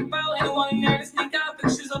gotta creep out. Ain't no one in there to sneak out. Pick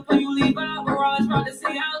shoes up when you leave out. We're always proud to see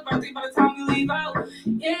out. Birthday by the time we leave out.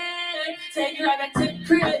 Yeah, take it like that tip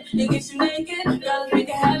crib. And get you naked. Gotta make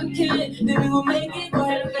it have a kid. Then we will make it. Go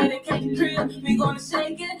ahead and let it catch the crib. We gonna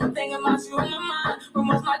shake it. Thinking about you in my mind. For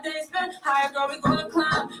most my days spent higher, girl, we gonna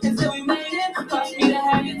climb until we made it. Cost me to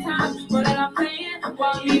have your time, but then I'm paying.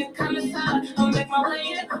 Want me to come inside? I'll make my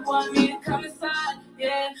way in. Want me to come inside?